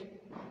not take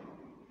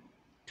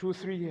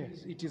 2-3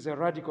 years. It is a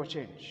radical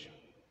change.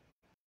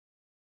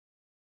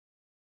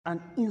 An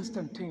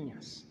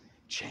instantaneous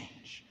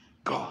change.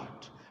 God,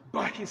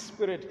 by His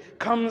Spirit,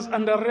 comes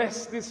and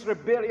arrests this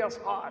rebellious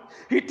heart.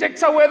 He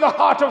takes away the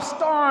heart of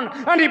stone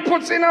and He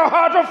puts in a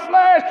heart of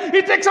flesh.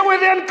 He takes away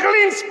the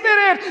unclean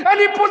spirit and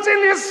He puts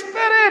in His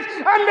Spirit.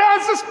 And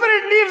as the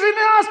Spirit lives in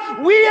us,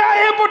 we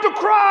are able to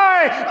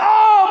cry,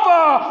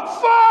 Abba,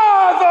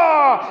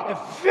 Father, a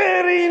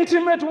very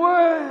intimate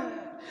word.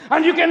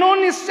 And you can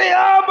only say,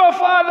 Abba,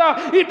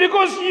 Father,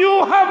 because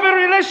you have a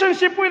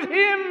relationship with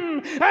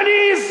Him. And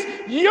He is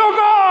your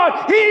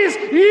God. He is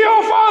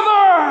your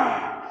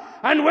Father.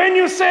 And when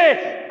you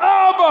say,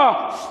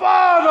 Abba,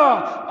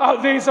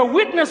 Father, there is a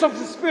witness of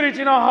the Spirit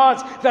in our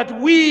hearts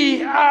that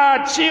we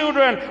are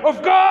children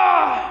of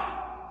God.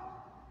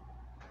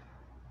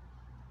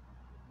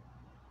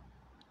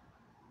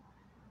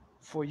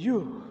 For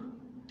you,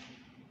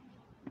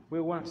 we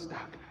once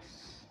darkness.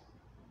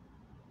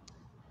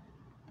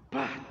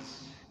 But,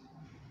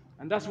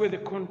 and that's where the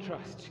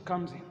contrast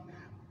comes in,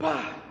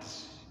 but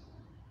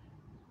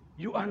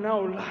you are now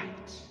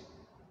light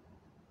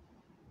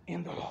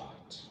in the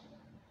Lord.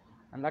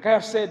 And like I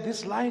have said,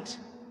 this light,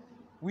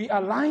 we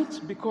are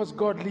light because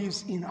God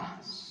lives in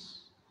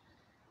us.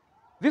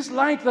 This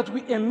light that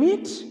we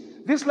emit,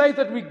 this light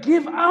that we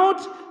give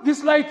out,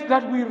 this light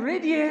that we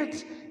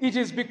radiate, it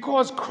is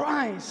because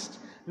Christ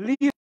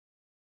lives.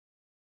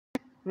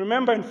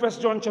 Remember in 1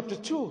 John chapter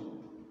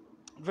 2,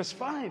 verse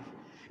 5,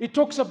 it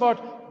talks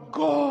about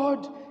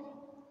God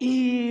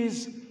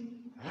is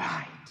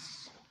light.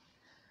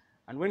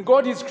 And when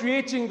God is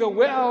creating the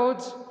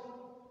world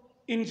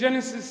in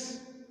Genesis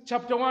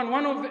chapter 1,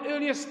 one of the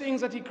earliest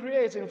things that he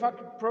creates, in fact,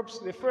 perhaps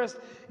the first,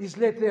 is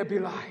let there be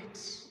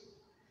light.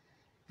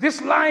 This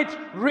light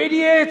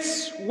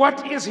radiates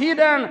what is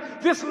hidden.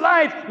 This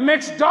light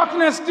makes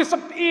darkness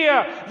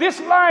disappear. This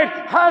light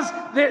has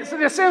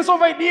the sense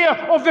of idea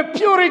of the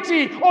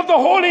purity, of the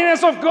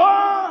holiness of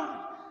God.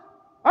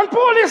 And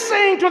Paul is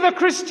saying to the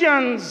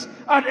Christians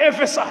at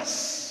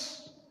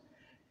Ephesus,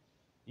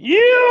 you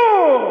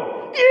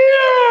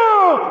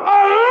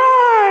are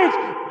light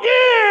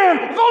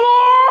in the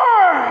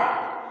Lord.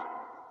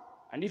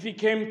 And if he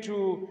came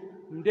to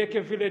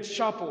Ndeke Village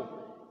Chapel,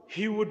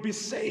 he would be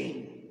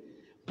saying,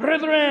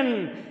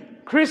 brethren,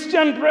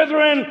 Christian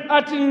brethren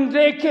at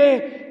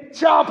Ndeke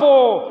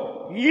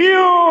Chapel, you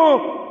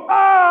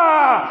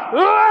are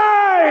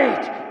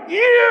light.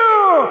 You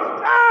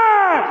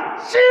are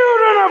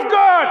children of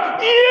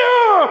God.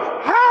 You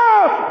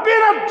have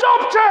been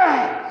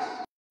adopted.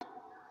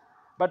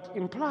 But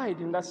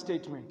implied in that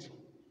statement,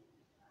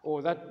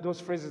 or those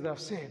phrases that I've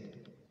said,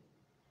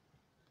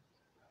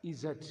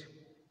 is that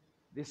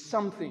there's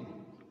something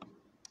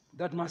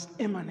that must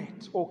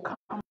emanate or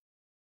come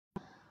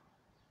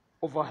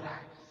of our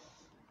lives.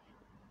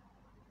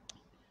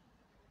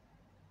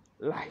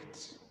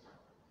 Light.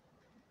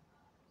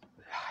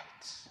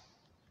 Light.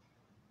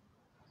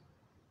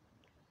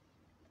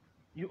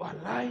 You are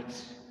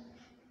light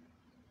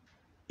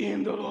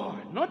in the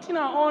Lord. Not in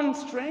our own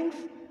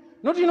strength,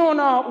 not in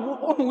our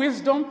own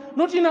wisdom,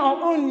 not in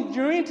our own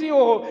ingenuity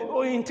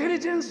or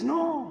intelligence.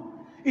 No.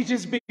 It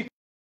is because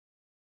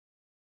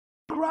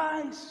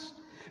Christ.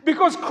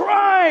 Because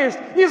Christ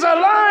is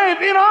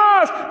alive in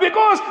us.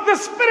 Because the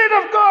Spirit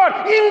of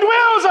God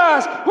indwells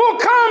us, who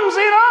comes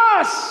in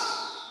us.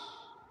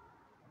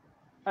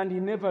 And he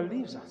never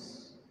leaves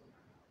us.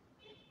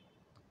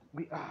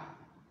 We are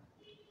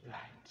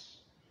light.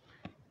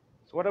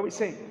 So what are we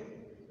saying?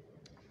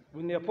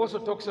 When the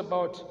apostle talks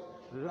about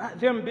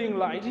them being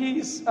light, he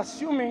is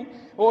assuming,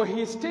 or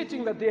he is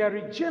stating that they are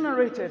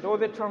regenerated or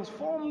they're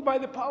transformed by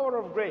the power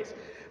of grace.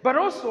 But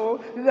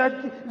also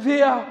that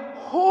they are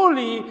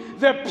holy,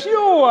 they're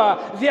pure,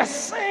 they're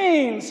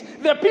saints,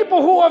 they're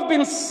people who have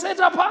been set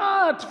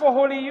apart for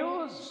holy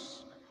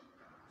use.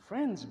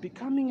 Friends,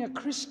 becoming a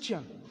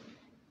Christian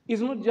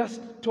is not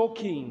just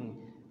talking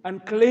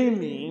and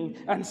claiming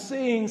and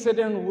saying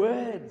certain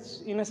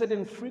words in a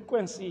certain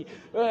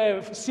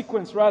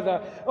sequence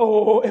rather,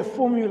 or a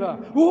formula.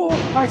 Oh,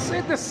 I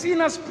said the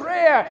sinner's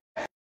prayer.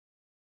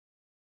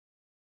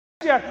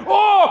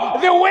 Oh,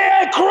 the way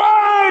I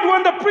cried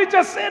when the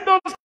preacher said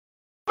those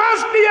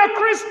must be a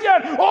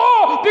Christian.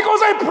 Oh,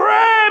 because I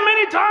pray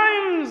many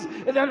times,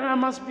 then I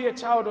must be a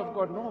child of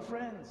God. No,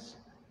 friends.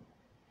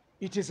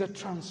 It is a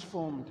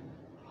transformed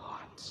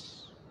heart.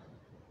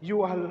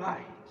 You are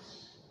light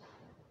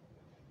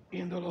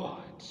in the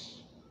Lord.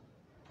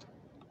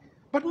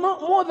 But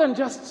more than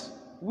just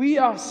we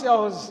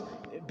ourselves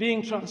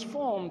being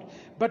transformed,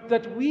 but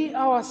that we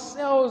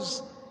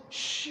ourselves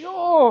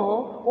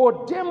show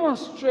or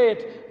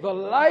demonstrate the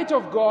light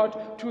of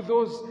God to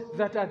those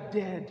that are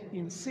dead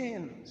in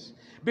sins.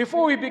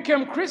 Before we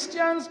became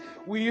Christians,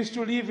 we used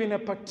to live in a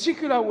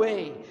particular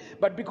way.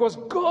 But because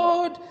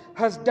God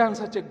has done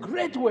such a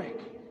great work,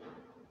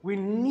 we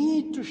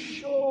need to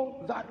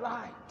show that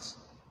light.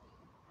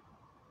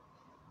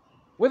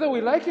 Whether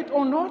we like it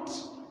or not,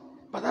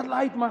 but that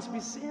light must be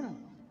seen.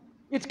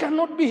 It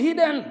cannot be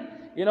hidden.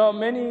 You know,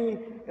 many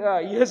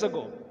years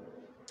ago,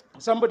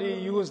 somebody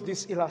used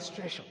this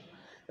illustration,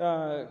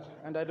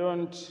 and I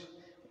don't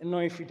know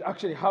if it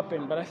actually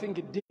happened, but I think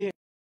it did,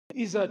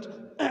 is that,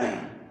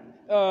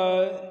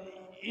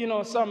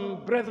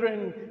 some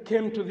brethren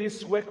came to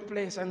this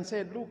workplace and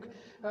said, look,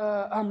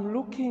 I'm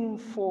looking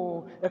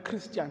for a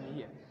Christian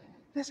here.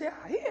 They say,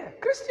 here,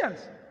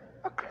 Christians,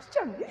 a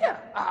Christian here.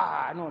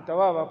 No,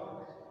 tawava.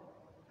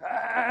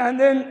 And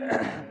then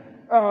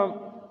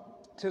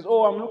says,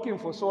 oh, I'm looking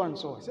for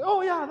so-and-so. He said,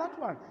 oh, yeah, that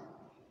one.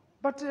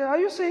 But are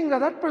you saying that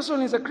that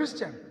person is a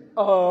Christian?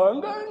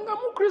 I'm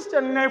a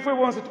Christian. If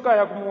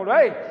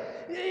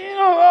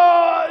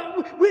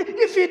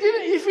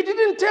he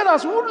didn't tell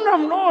us, we wouldn't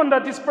have known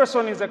that this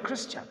person is a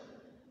Christian.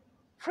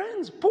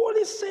 Friends, Paul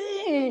is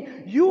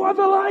saying, you are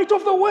the light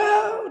of the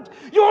world.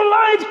 Your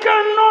light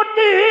cannot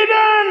be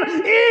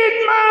hidden.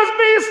 It must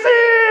be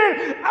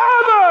seen.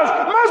 Others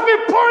must be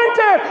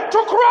pointed to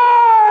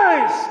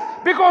Christ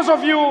because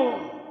of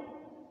you.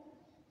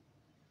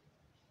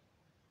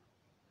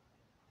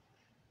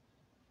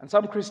 And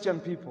some Christian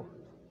people,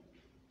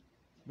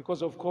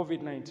 because of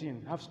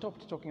COVID-19, have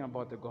stopped talking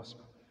about the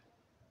gospel.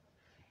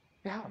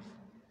 They have.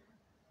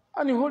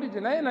 And you hold it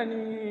in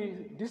any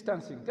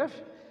distancing.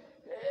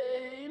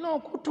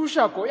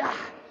 Kutushako,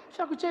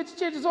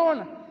 church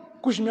zone.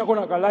 Kushimia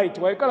kona ka light,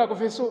 waikala ko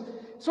feso.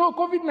 So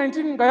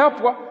COVID-19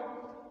 ngayapwa.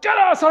 Tell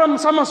us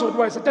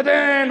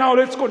now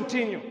let's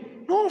continue.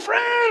 No,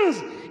 friends,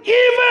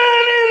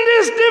 even in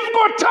this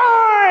difficult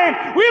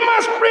time, we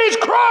must preach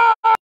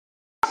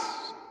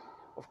Christ.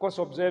 Of course,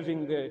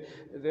 observing the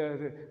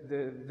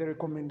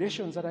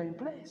recommendations that are in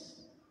place.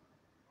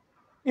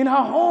 In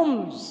our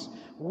homes,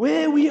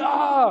 where we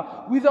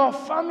are with our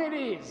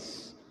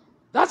families,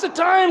 that's a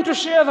time to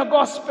share the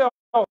gospel.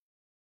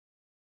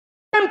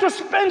 Time to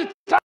spend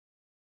time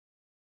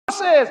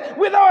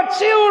with our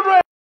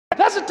children.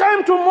 That's a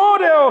time to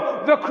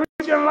model the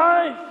Christian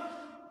life.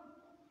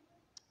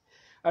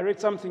 I read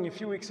something a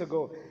few weeks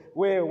ago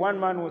where one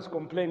man was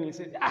complaining. He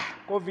said,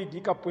 COVID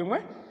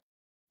ikapwemwe.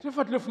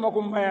 Tufatulefuma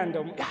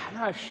kumayanda.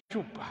 Na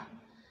shupa.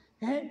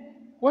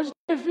 What's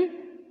Steffi?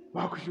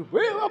 Wakushupa.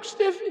 Waku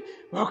Steffi?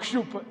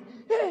 Wakushupa.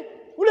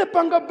 Ule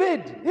panga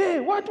bed.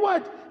 What?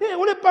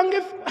 Ule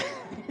panga.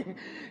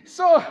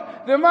 So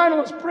the man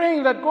was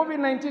praying that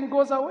COVID-19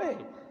 goes away.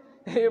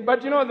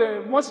 But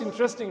the most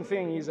interesting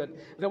thing is that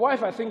the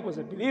wife, I think, was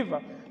a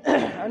believer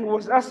and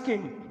was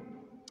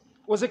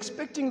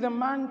expecting the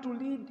man to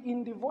lead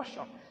in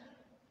devotion.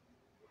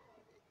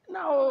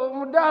 Now,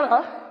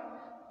 Mudala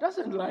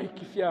doesn't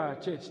like if you're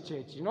church,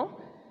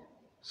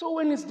 So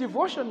when it's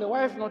devotion, the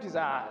wife notices,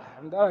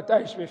 Mudala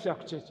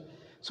taishi church.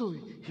 So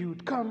he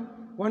would come.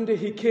 One day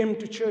he came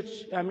to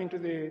church, to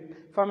the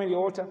family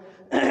altar,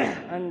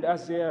 and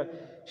as they're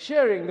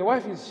sharing, the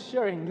wife is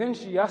sharing, then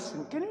she asks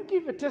him, can you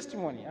give a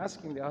testimony?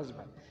 Asking the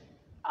husband.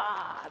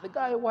 The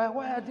guy, why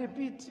are they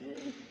beat?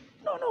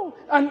 No.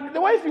 And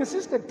the wife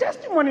insisted,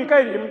 testimony,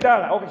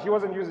 Mudala. Okay, she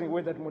wasn't using the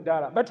word that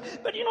Mudala, but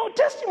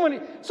testimony.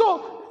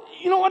 So,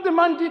 what the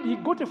man did? He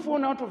got a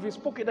phone out of his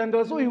pocket, and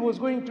as though he was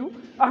going to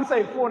answer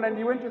a phone, and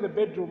he went to the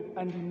bedroom,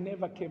 and he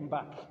never came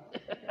back.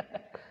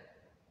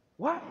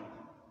 Why?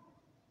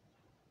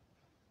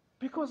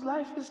 Because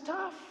life is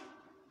tough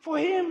for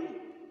him.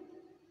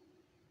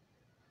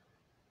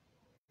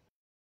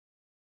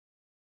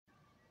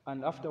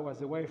 And afterwards,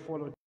 the wife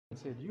followed and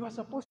said, you are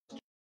supposed to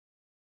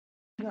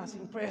be us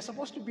in prayer,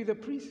 supposed to be the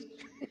priest.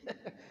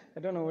 I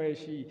don't know where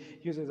she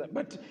uses that,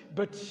 but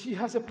she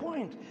has a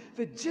point.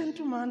 The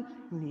gentleman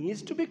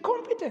needs to be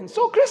competent.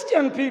 So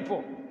Christian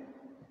people,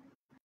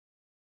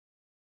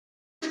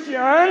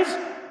 Christians,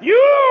 you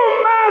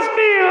must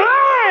be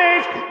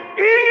light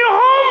in your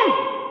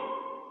home.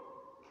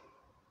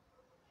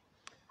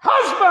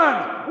 Husband,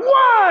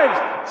 wife,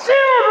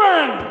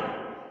 children,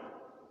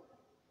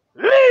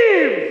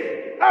 live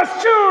as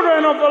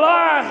children of the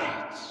light.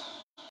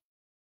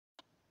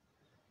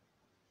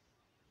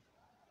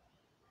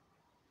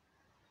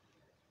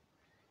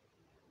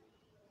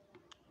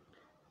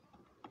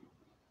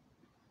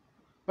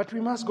 But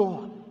we must go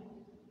on.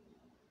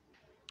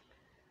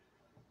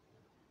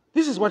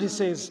 This is what he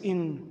says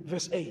in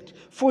verse 8.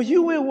 For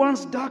you were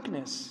once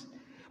darkness,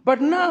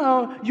 but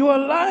now you are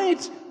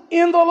light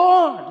in the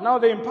Lord. Now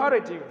the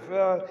imperative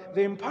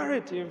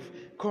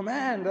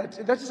command,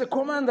 that is a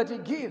command that he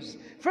gives.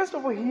 First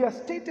of all, he has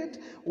stated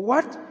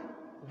what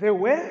they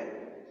were,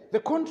 the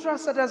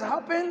contrast that has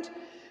happened.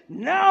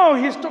 Now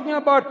he's talking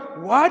about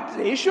what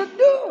they should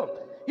do.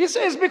 He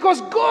says,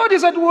 because God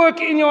is at work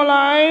in your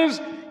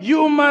lives,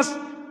 you must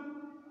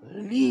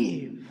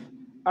live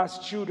as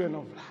children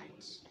of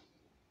light.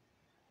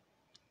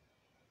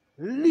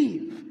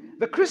 Live.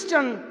 The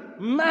Christian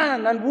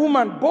man and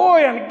woman,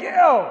 boy and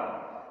girl,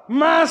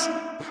 must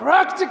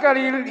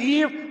practically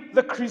live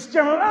the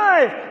Christian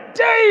life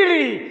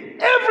daily,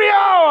 every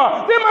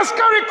hour. They must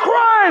carry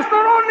Christ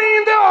not only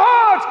in their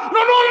hearts,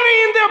 not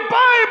only in their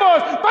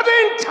Bibles, but the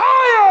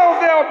entire of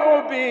their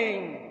whole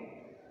being.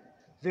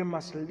 They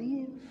must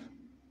live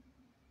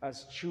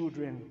as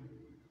children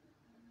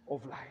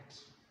of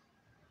light.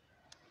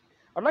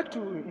 I'd like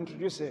to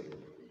introduce a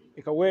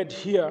word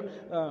here,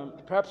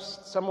 perhaps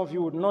some of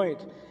you would know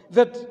it,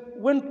 that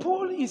when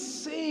Paul is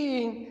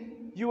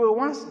saying you were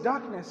once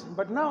darkness,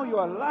 but now you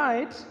are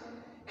light,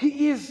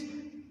 he is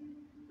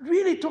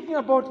really talking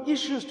about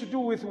issues to do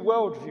with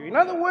worldview. In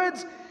other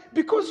words,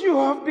 because you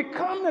have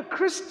become a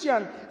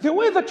Christian, the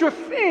way that you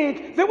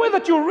think, the way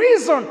that you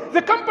reason,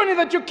 the company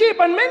that you keep,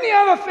 and many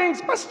other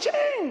things must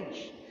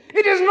change.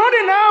 It is not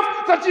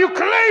enough that you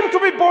claim to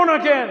be born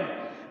again,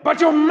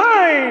 but your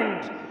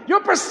mind,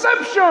 your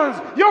perceptions,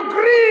 your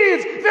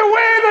greed, the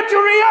way that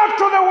you react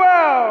to the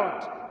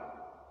world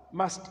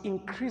must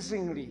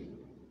increasingly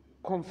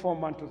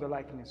conform unto the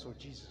likeness of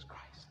Jesus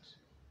Christ.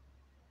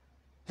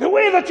 The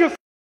way that you think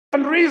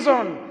and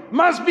reason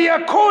must be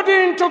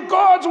according to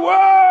God's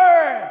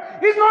word.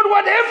 It's not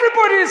what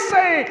everybody is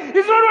saying.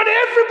 It's not what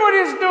everybody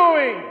is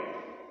doing.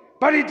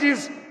 But it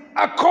is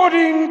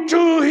according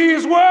to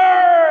his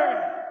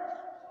word.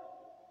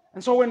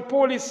 And so when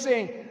Paul is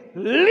saying,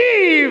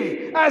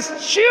 live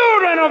as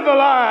children of the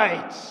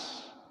light,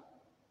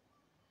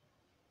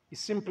 he's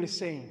simply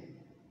saying,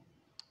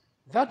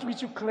 that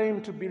which you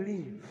claim to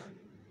believe,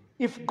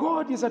 if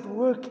God is at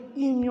work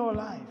in your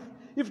life,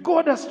 if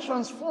God has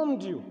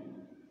transformed you,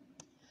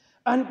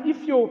 and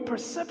if your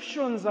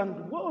perceptions and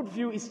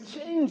worldview is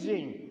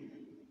changing,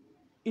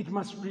 it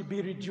must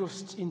be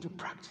reduced into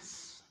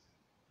practice.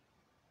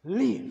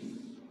 Live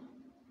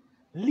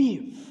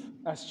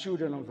as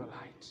children of the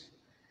light.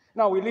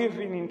 Now, we live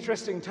in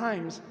interesting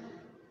times.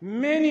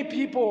 Many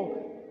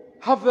people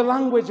have the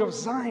language of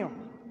Zion.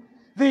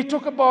 They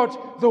talk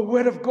about the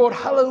word of God.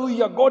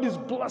 Hallelujah. God is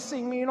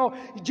blessing me.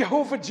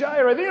 Jehovah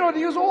Jireh. They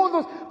use all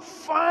those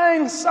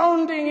fine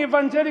sounding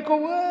evangelical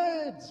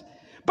words.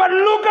 But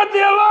look at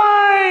their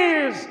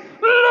lives.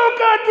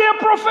 Look at their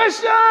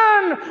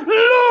profession.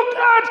 Look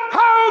at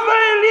how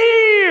they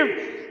live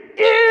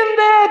in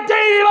their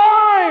daily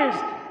lives.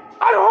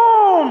 At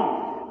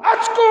home,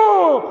 at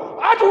school,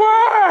 at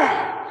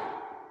work.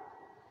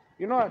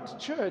 At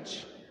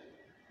church,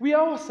 we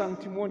are all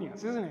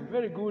sanctimonious, isn't it?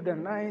 Very good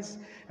and nice.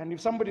 And if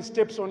somebody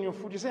steps on your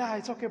foot, you say,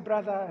 it's okay,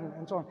 brother,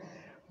 and so on.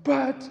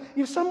 But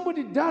if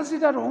somebody does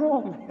it at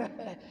home,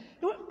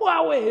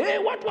 what?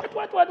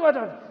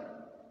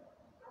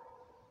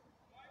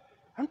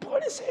 And Paul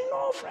is saying,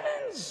 no,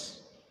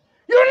 friends.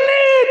 You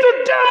need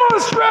to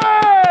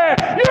demonstrate.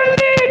 You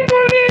need to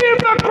live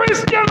the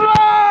Christian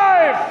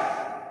life.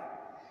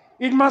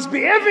 It must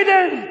be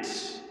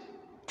evident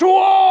to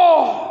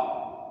all.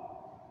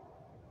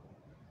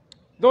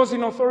 Those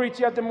in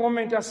authority at the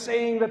moment are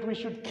saying that we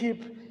should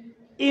keep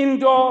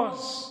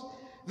indoors,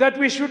 that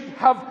we should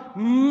have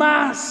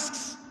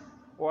masks.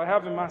 Oh, I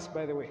have a mask,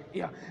 by the way.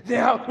 Yeah,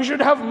 we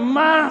should have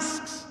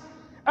masks,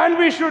 and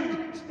we should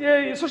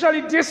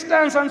socially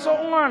distance and so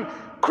on.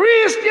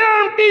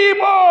 Christian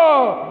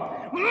people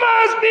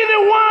must be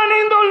the one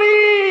in the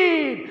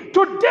lead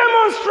to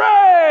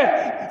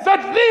demonstrate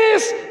that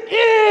this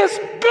is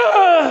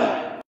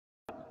good.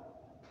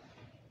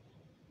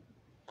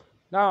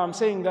 Now, I'm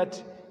saying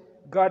that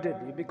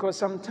guardedly, because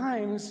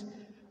sometimes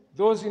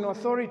those in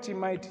authority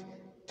might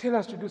tell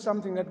us to do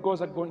something that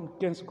goes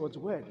against God's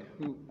word.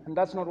 And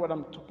that's not what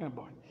I'm talking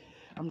about.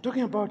 I'm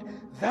talking about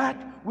that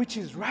which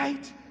is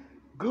right,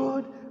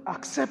 good,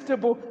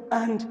 acceptable,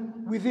 and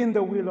within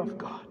the will of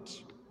God.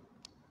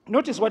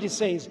 Notice what he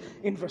says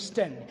in verse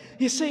 10.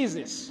 He says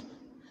this,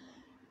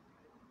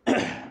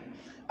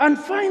 and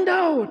find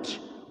out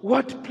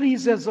what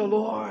pleases the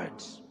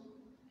Lord.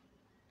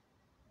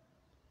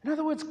 In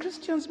other words,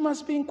 Christians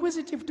must be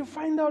inquisitive to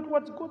find out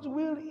what God's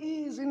will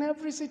is in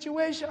every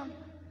situation.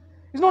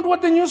 It's not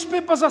what the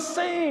newspapers are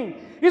saying.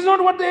 It's not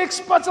what the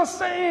experts are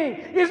saying.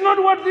 It's not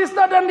what this,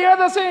 that, and the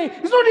other are saying.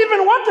 It's not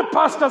even what the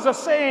pastors are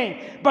saying.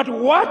 But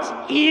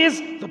what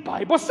is the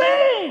Bible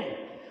saying?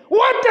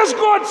 What does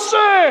God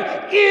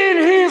say in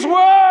His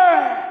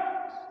Word?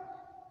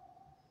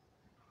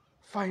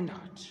 Find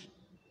out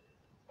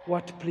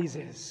what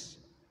pleases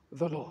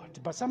the Lord.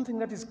 But something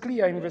that is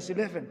clear in verse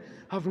 11,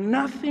 have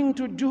nothing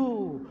to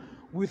do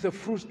with the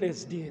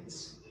fruitless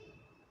deeds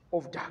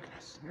of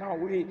darkness. Now,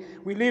 we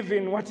live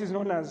in what is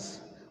known as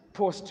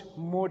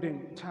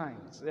postmodern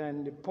times.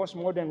 And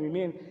postmodern, we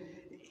mean,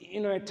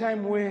 a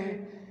time where,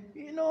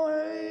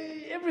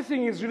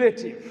 everything is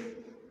relative.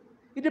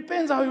 It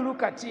depends how you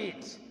look at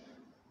it.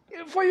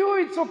 For you,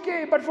 it's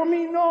okay, but for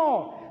me,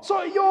 no.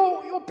 So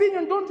your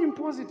opinion, don't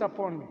impose it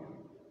upon me.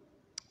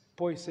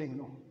 Paul is saying,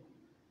 no.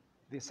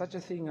 There's such a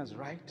thing as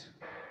right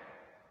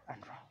and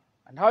wrong.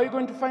 And how are you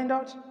going to find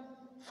out?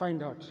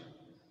 Find out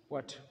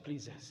what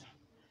pleases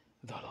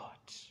the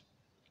Lord.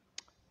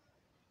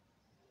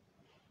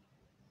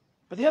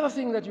 But the other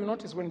thing that you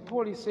notice when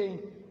Paul is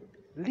saying,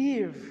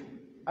 live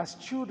as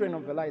children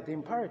of the light, the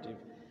imperative,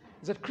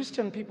 is that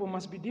Christian people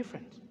must be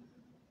different.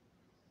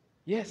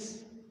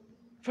 Yes.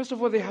 First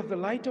of all, they have the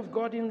light of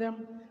God in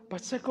them.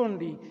 But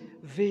secondly,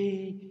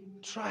 they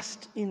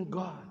trust in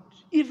God.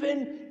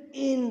 Even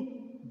in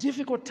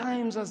difficult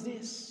times as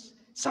this.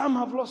 Some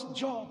have lost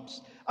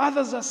jobs.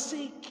 Others are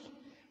sick.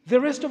 The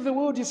rest of the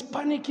world is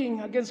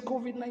panicking against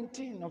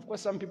COVID-19. Of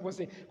course, some people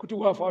say,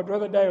 I'd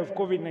rather die of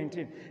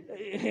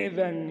COVID-19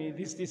 than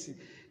this. The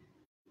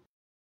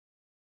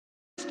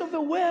rest of the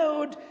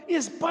world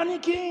is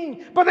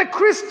panicking. But the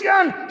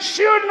Christian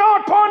should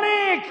not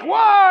panic.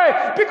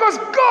 Why? Because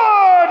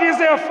God is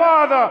their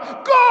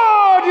Father.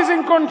 God is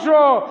in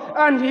control.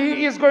 And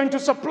He is going to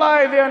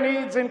supply their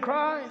needs in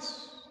Christ.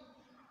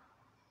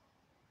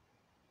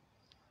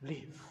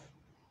 Live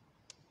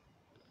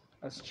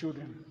as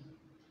children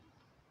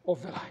of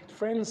the light.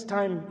 Friends,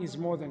 time is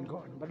more than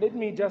gone. But let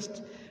me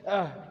just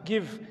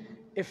give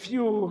a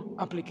few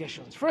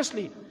applications.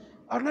 Firstly,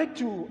 I'd like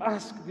to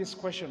ask this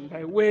question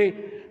by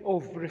way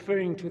of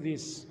referring to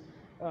this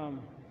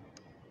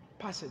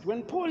passage.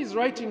 When Paul is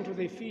writing to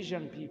the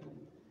Ephesian people,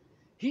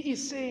 he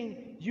is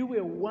saying, you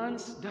were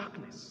once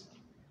darkness,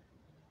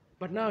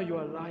 but now you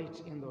are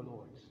light in the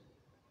Lord.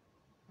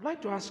 I'd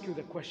like to ask you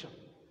the question.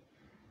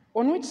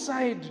 On which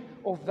side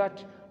of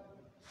that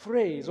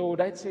phrase, or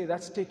would I say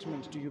that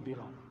statement, do you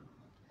belong?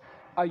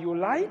 Are you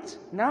light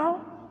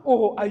now,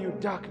 or are you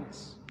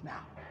darkness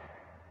now?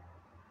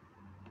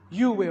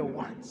 You were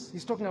once.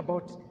 He's talking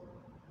about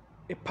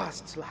a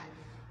past life.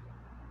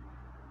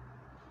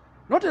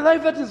 Not a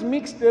life that is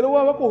mixed. Then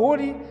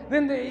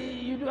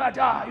you do that,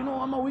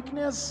 I'm a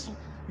weakness.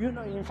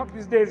 In fact,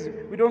 these days,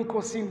 we don't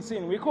call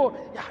sin. We call,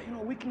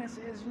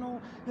 weaknesses,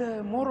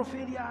 moral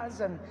failures,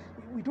 and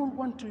we don't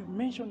want to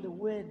mention the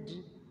word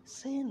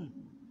sin.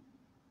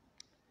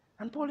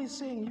 And Paul is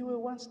saying, you were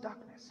once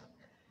darkness.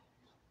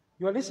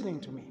 You are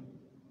listening to me.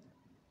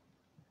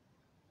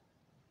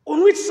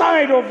 On which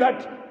side of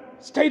that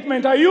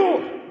statement are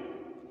you?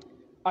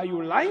 Are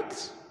you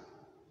light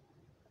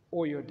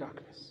or you're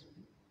darkness?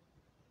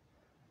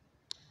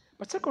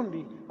 But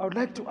secondly, I would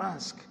like to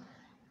ask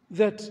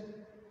that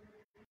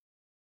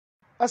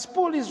as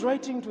Paul is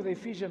writing to the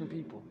Ephesian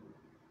people,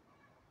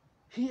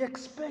 he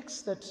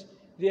expects that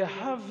they are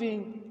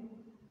having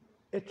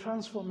a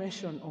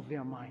transformation of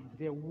their mind,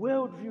 their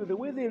worldview, the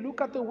way they look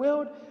at the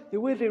world, the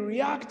way they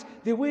react,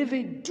 the way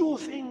they do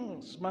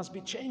things must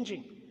be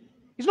changing.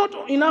 It's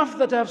not enough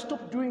that I've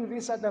stopped doing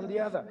this, that, and the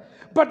other.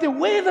 But the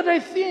way that I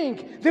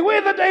think, the way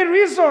that I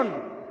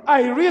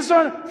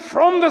reason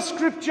from the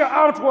scripture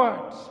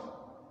outwards.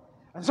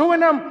 And so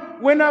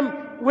when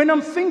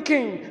I'm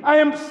thinking, I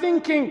am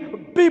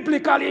thinking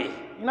biblically.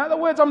 In other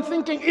words, I'm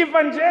thinking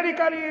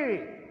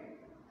evangelically.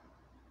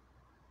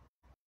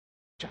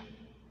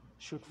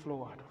 Should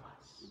flow out of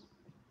us.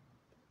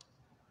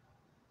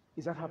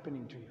 Is that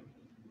happening to you?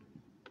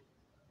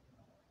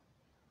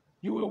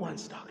 You were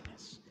once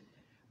darkness,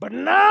 but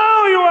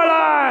now you are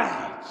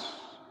light.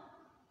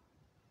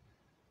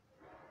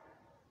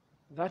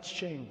 That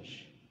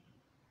change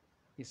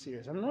is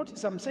serious. And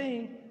notice I'm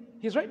saying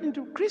he's writing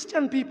to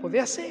Christian people. They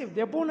are saved.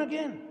 They are born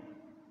again.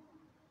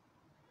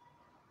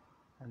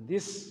 And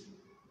this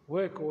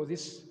work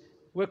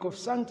of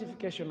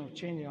sanctification, of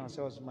changing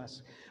ourselves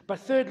must. But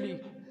thirdly,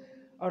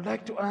 I would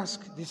like to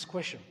ask this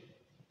question.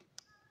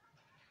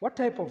 What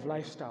type of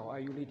lifestyle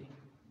are you leading?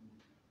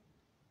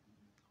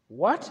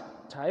 What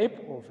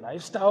type of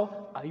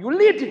lifestyle are you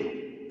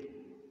leading?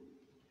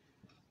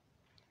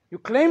 You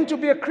claim to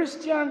be a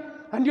Christian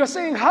and you're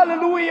saying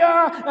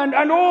hallelujah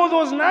and all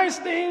those nice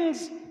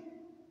things.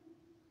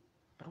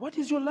 But what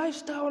is your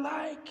lifestyle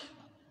like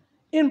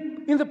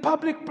in the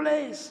public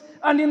place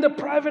and in the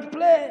private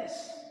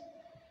place?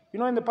 You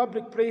know, in the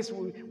public place,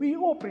 we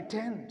all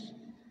pretend.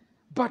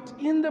 But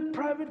in the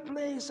private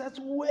place, that's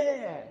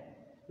where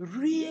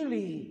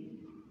really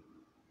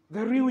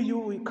the real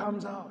you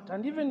comes out.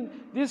 And even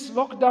this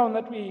lockdown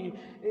that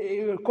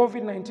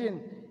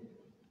COVID-19,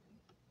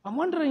 I'm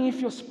wondering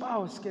if your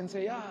spouse can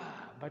say,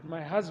 but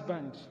my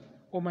husband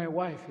or my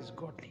wife is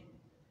godly.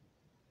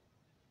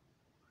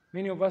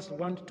 Many of us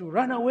want to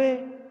run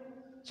away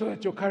so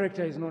that your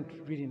character is not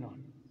really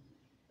known.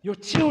 Your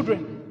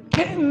children,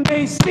 can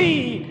they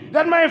see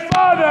that my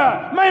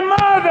father, my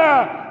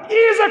mother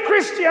is a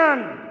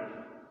Christian?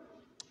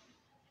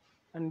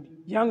 And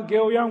young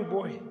girl, young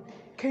boy,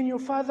 can your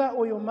father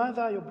or your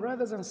mother, your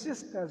brothers and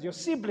sisters, your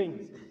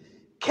siblings,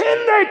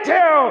 can they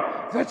tell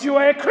that you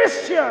are a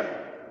Christian?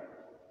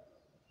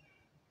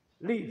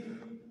 Live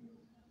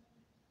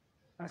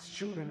as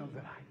children of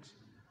the light.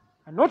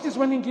 And notice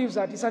when he gives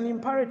that, it's an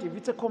imperative,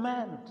 it's a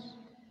command.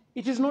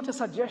 It is not a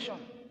suggestion.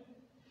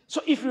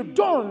 So if you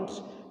don't,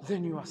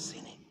 then you are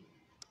sinning.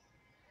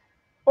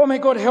 Oh, may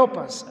God help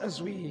us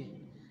as we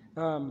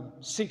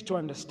seek to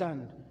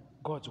understand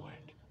God's word.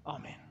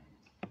 Amen.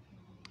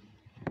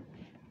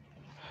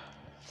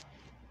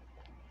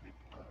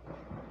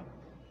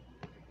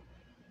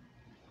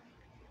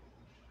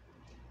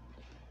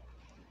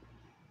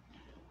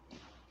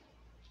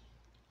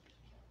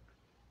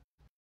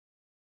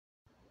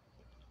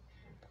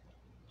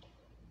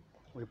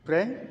 We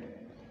pray.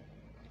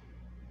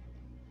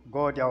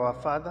 God, our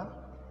Father,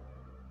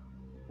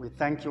 we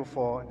thank you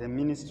for the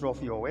ministry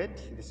of your word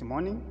this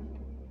morning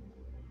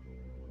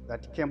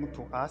that came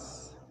to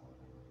us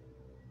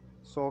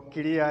so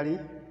clearly,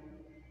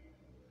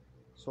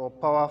 so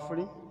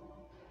powerfully,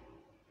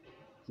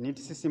 in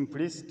its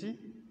simplicity.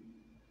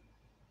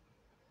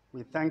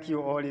 We thank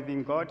you, O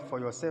living God, for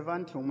your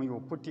servant whom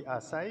you put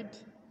aside,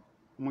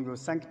 whom you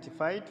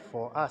sanctified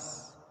for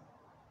us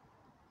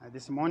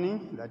this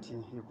morning, that he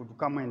could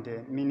come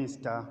and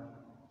minister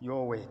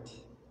your word.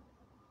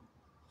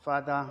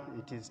 Father,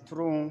 it is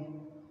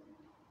true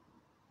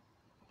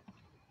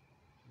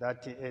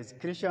that as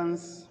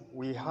Christians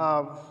we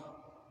have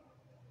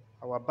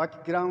our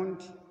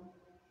background,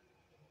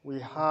 we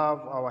have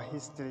our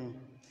history.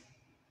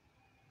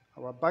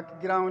 Our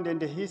background and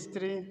the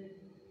history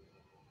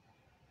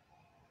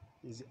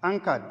is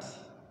anchored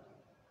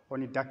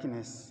on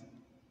darkness.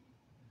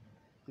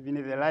 Even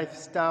the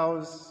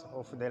lifestyles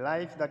of the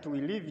life that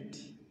we lived.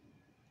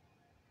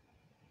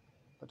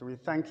 But we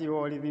thank you,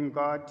 O living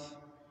God,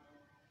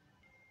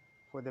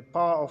 for the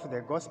power of the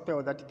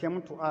gospel that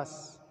came to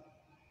us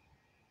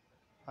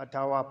at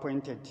our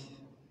appointed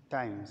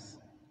times.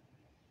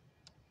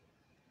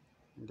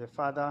 And the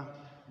Father,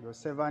 your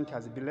servant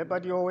has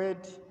belabored your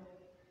word,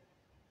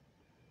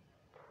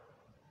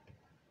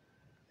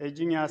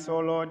 urging us, O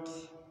Lord,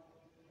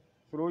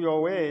 through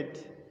your word,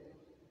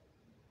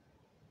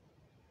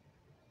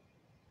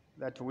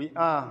 that we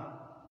are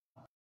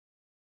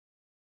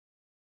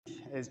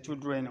as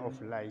children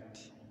of light,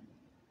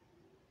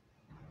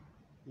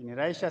 in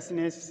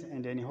righteousness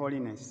and in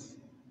holiness,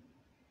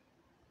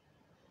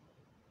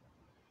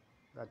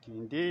 that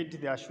indeed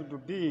there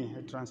should be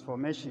a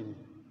transformation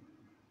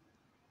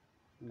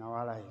in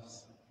our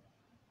lives,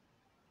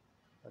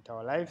 that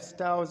our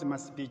lifestyles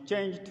must be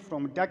changed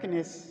from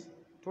darkness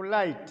to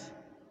light,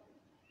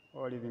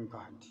 O living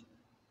God.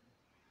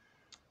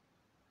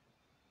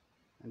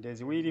 And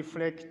as we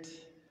reflect,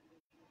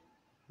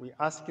 we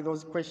ask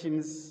those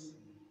questions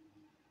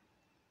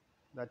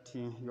that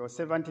your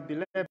servant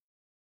believed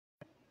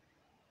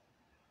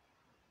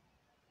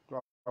to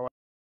our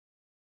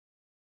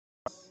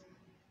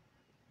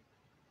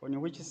on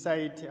which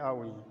side are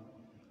we?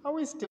 Are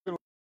we still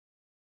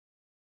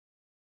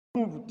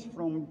moved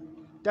from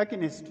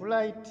darkness to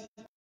light?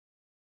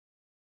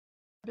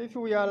 And if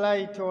we are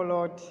light, O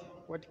Lord,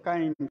 what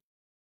kind?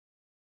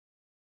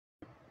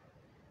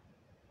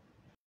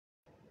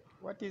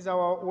 What is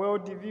our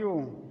world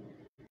view?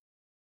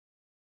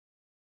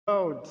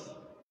 What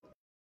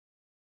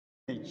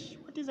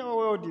is our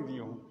world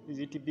view? Is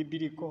it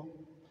biblical?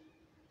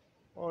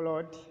 O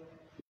Lord,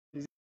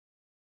 is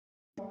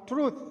it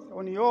truth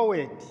on your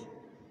word?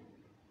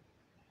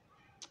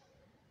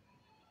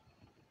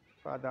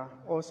 Father,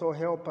 also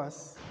help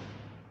us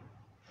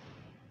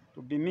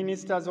to be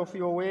ministers of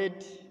your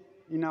word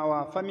in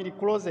our family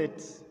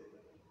closets,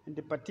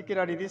 and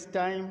particularly this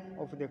time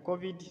of the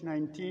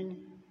COVID-19,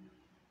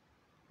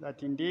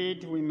 that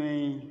indeed we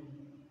may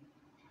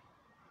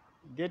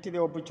get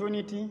the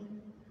opportunity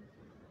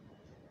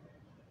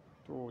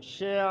to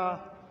share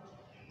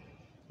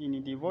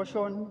in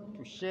devotion,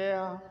 to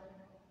share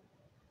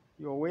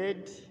your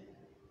word,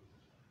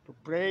 to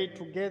pray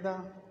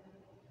together,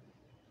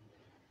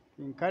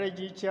 to encourage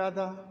each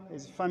other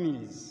as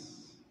families.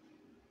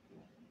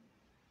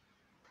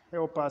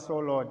 Help us, O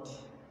Lord,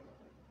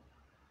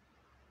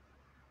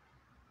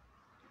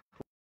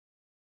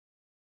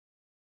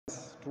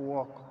 to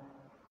walk,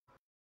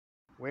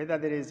 whether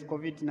there is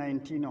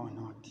COVID-19 or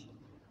not,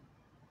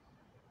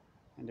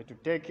 and to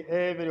take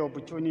every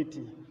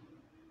opportunity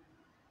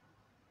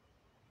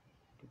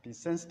to be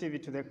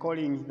sensitive to the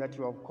calling that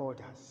you have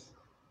called us,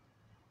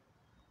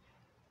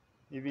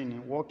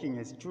 even walking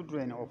as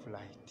children of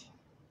light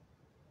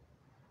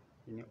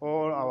in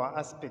all our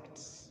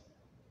aspects,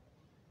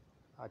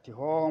 at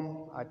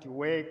home, at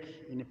work,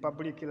 in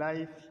public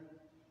life,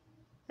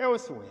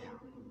 elsewhere.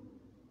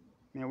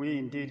 May we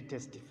indeed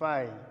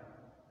testify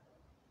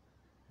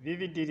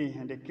vividly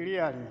and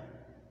clearly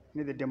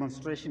in the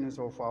demonstrations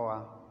of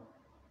our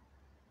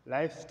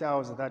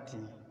lifestyles that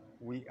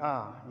we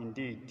are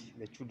indeed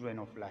the children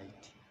of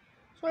light.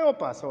 So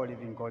help us, O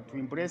living God, to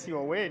embrace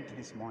your word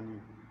this morning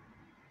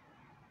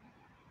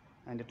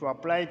and to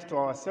apply it to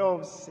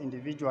ourselves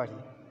individually,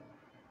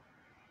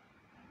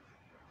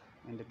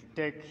 and to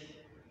take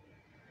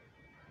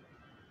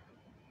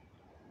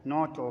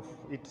note of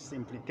its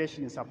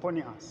implications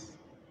upon us.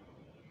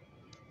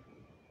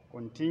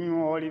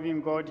 Continue, O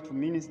living God, to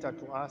minister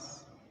to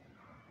us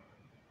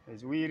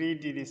as we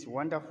read this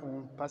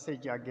wonderful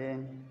passage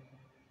again,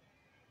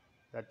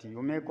 that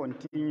you may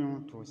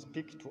continue to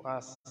speak to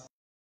us.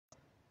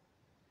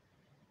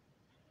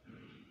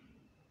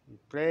 We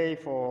pray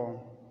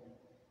for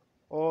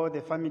all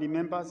the family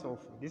members of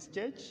this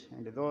church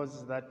and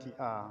those that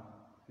are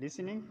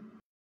listening,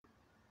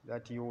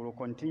 that you will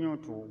continue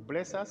to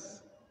bless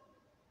us.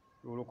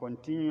 You will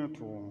continue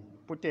to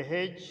put a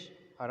hedge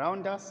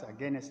around us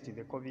against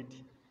the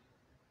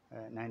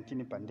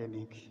COVID-19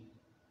 pandemic.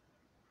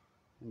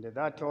 And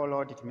that, O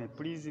Lord, it may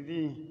please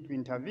thee to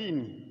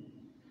intervene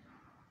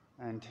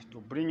and to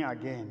bring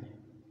again,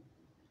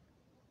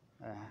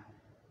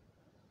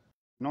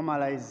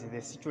 normalize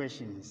the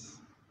situations,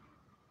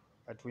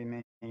 that we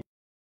may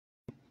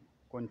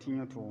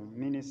continue to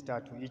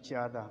minister to each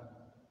other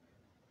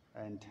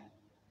and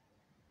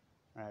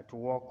to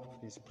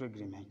walk this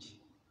pilgrimage.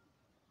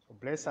 So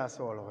bless us,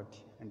 O Lord,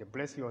 and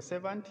bless your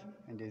servant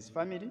and his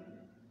family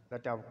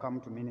that have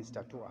come to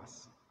minister to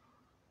us.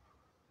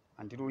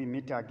 Until we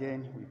meet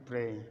again, we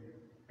pray,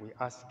 we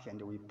ask,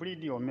 and we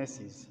plead your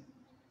mercies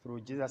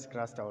through Jesus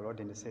Christ, our Lord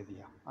and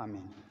Savior.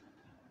 Amen.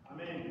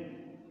 Amen.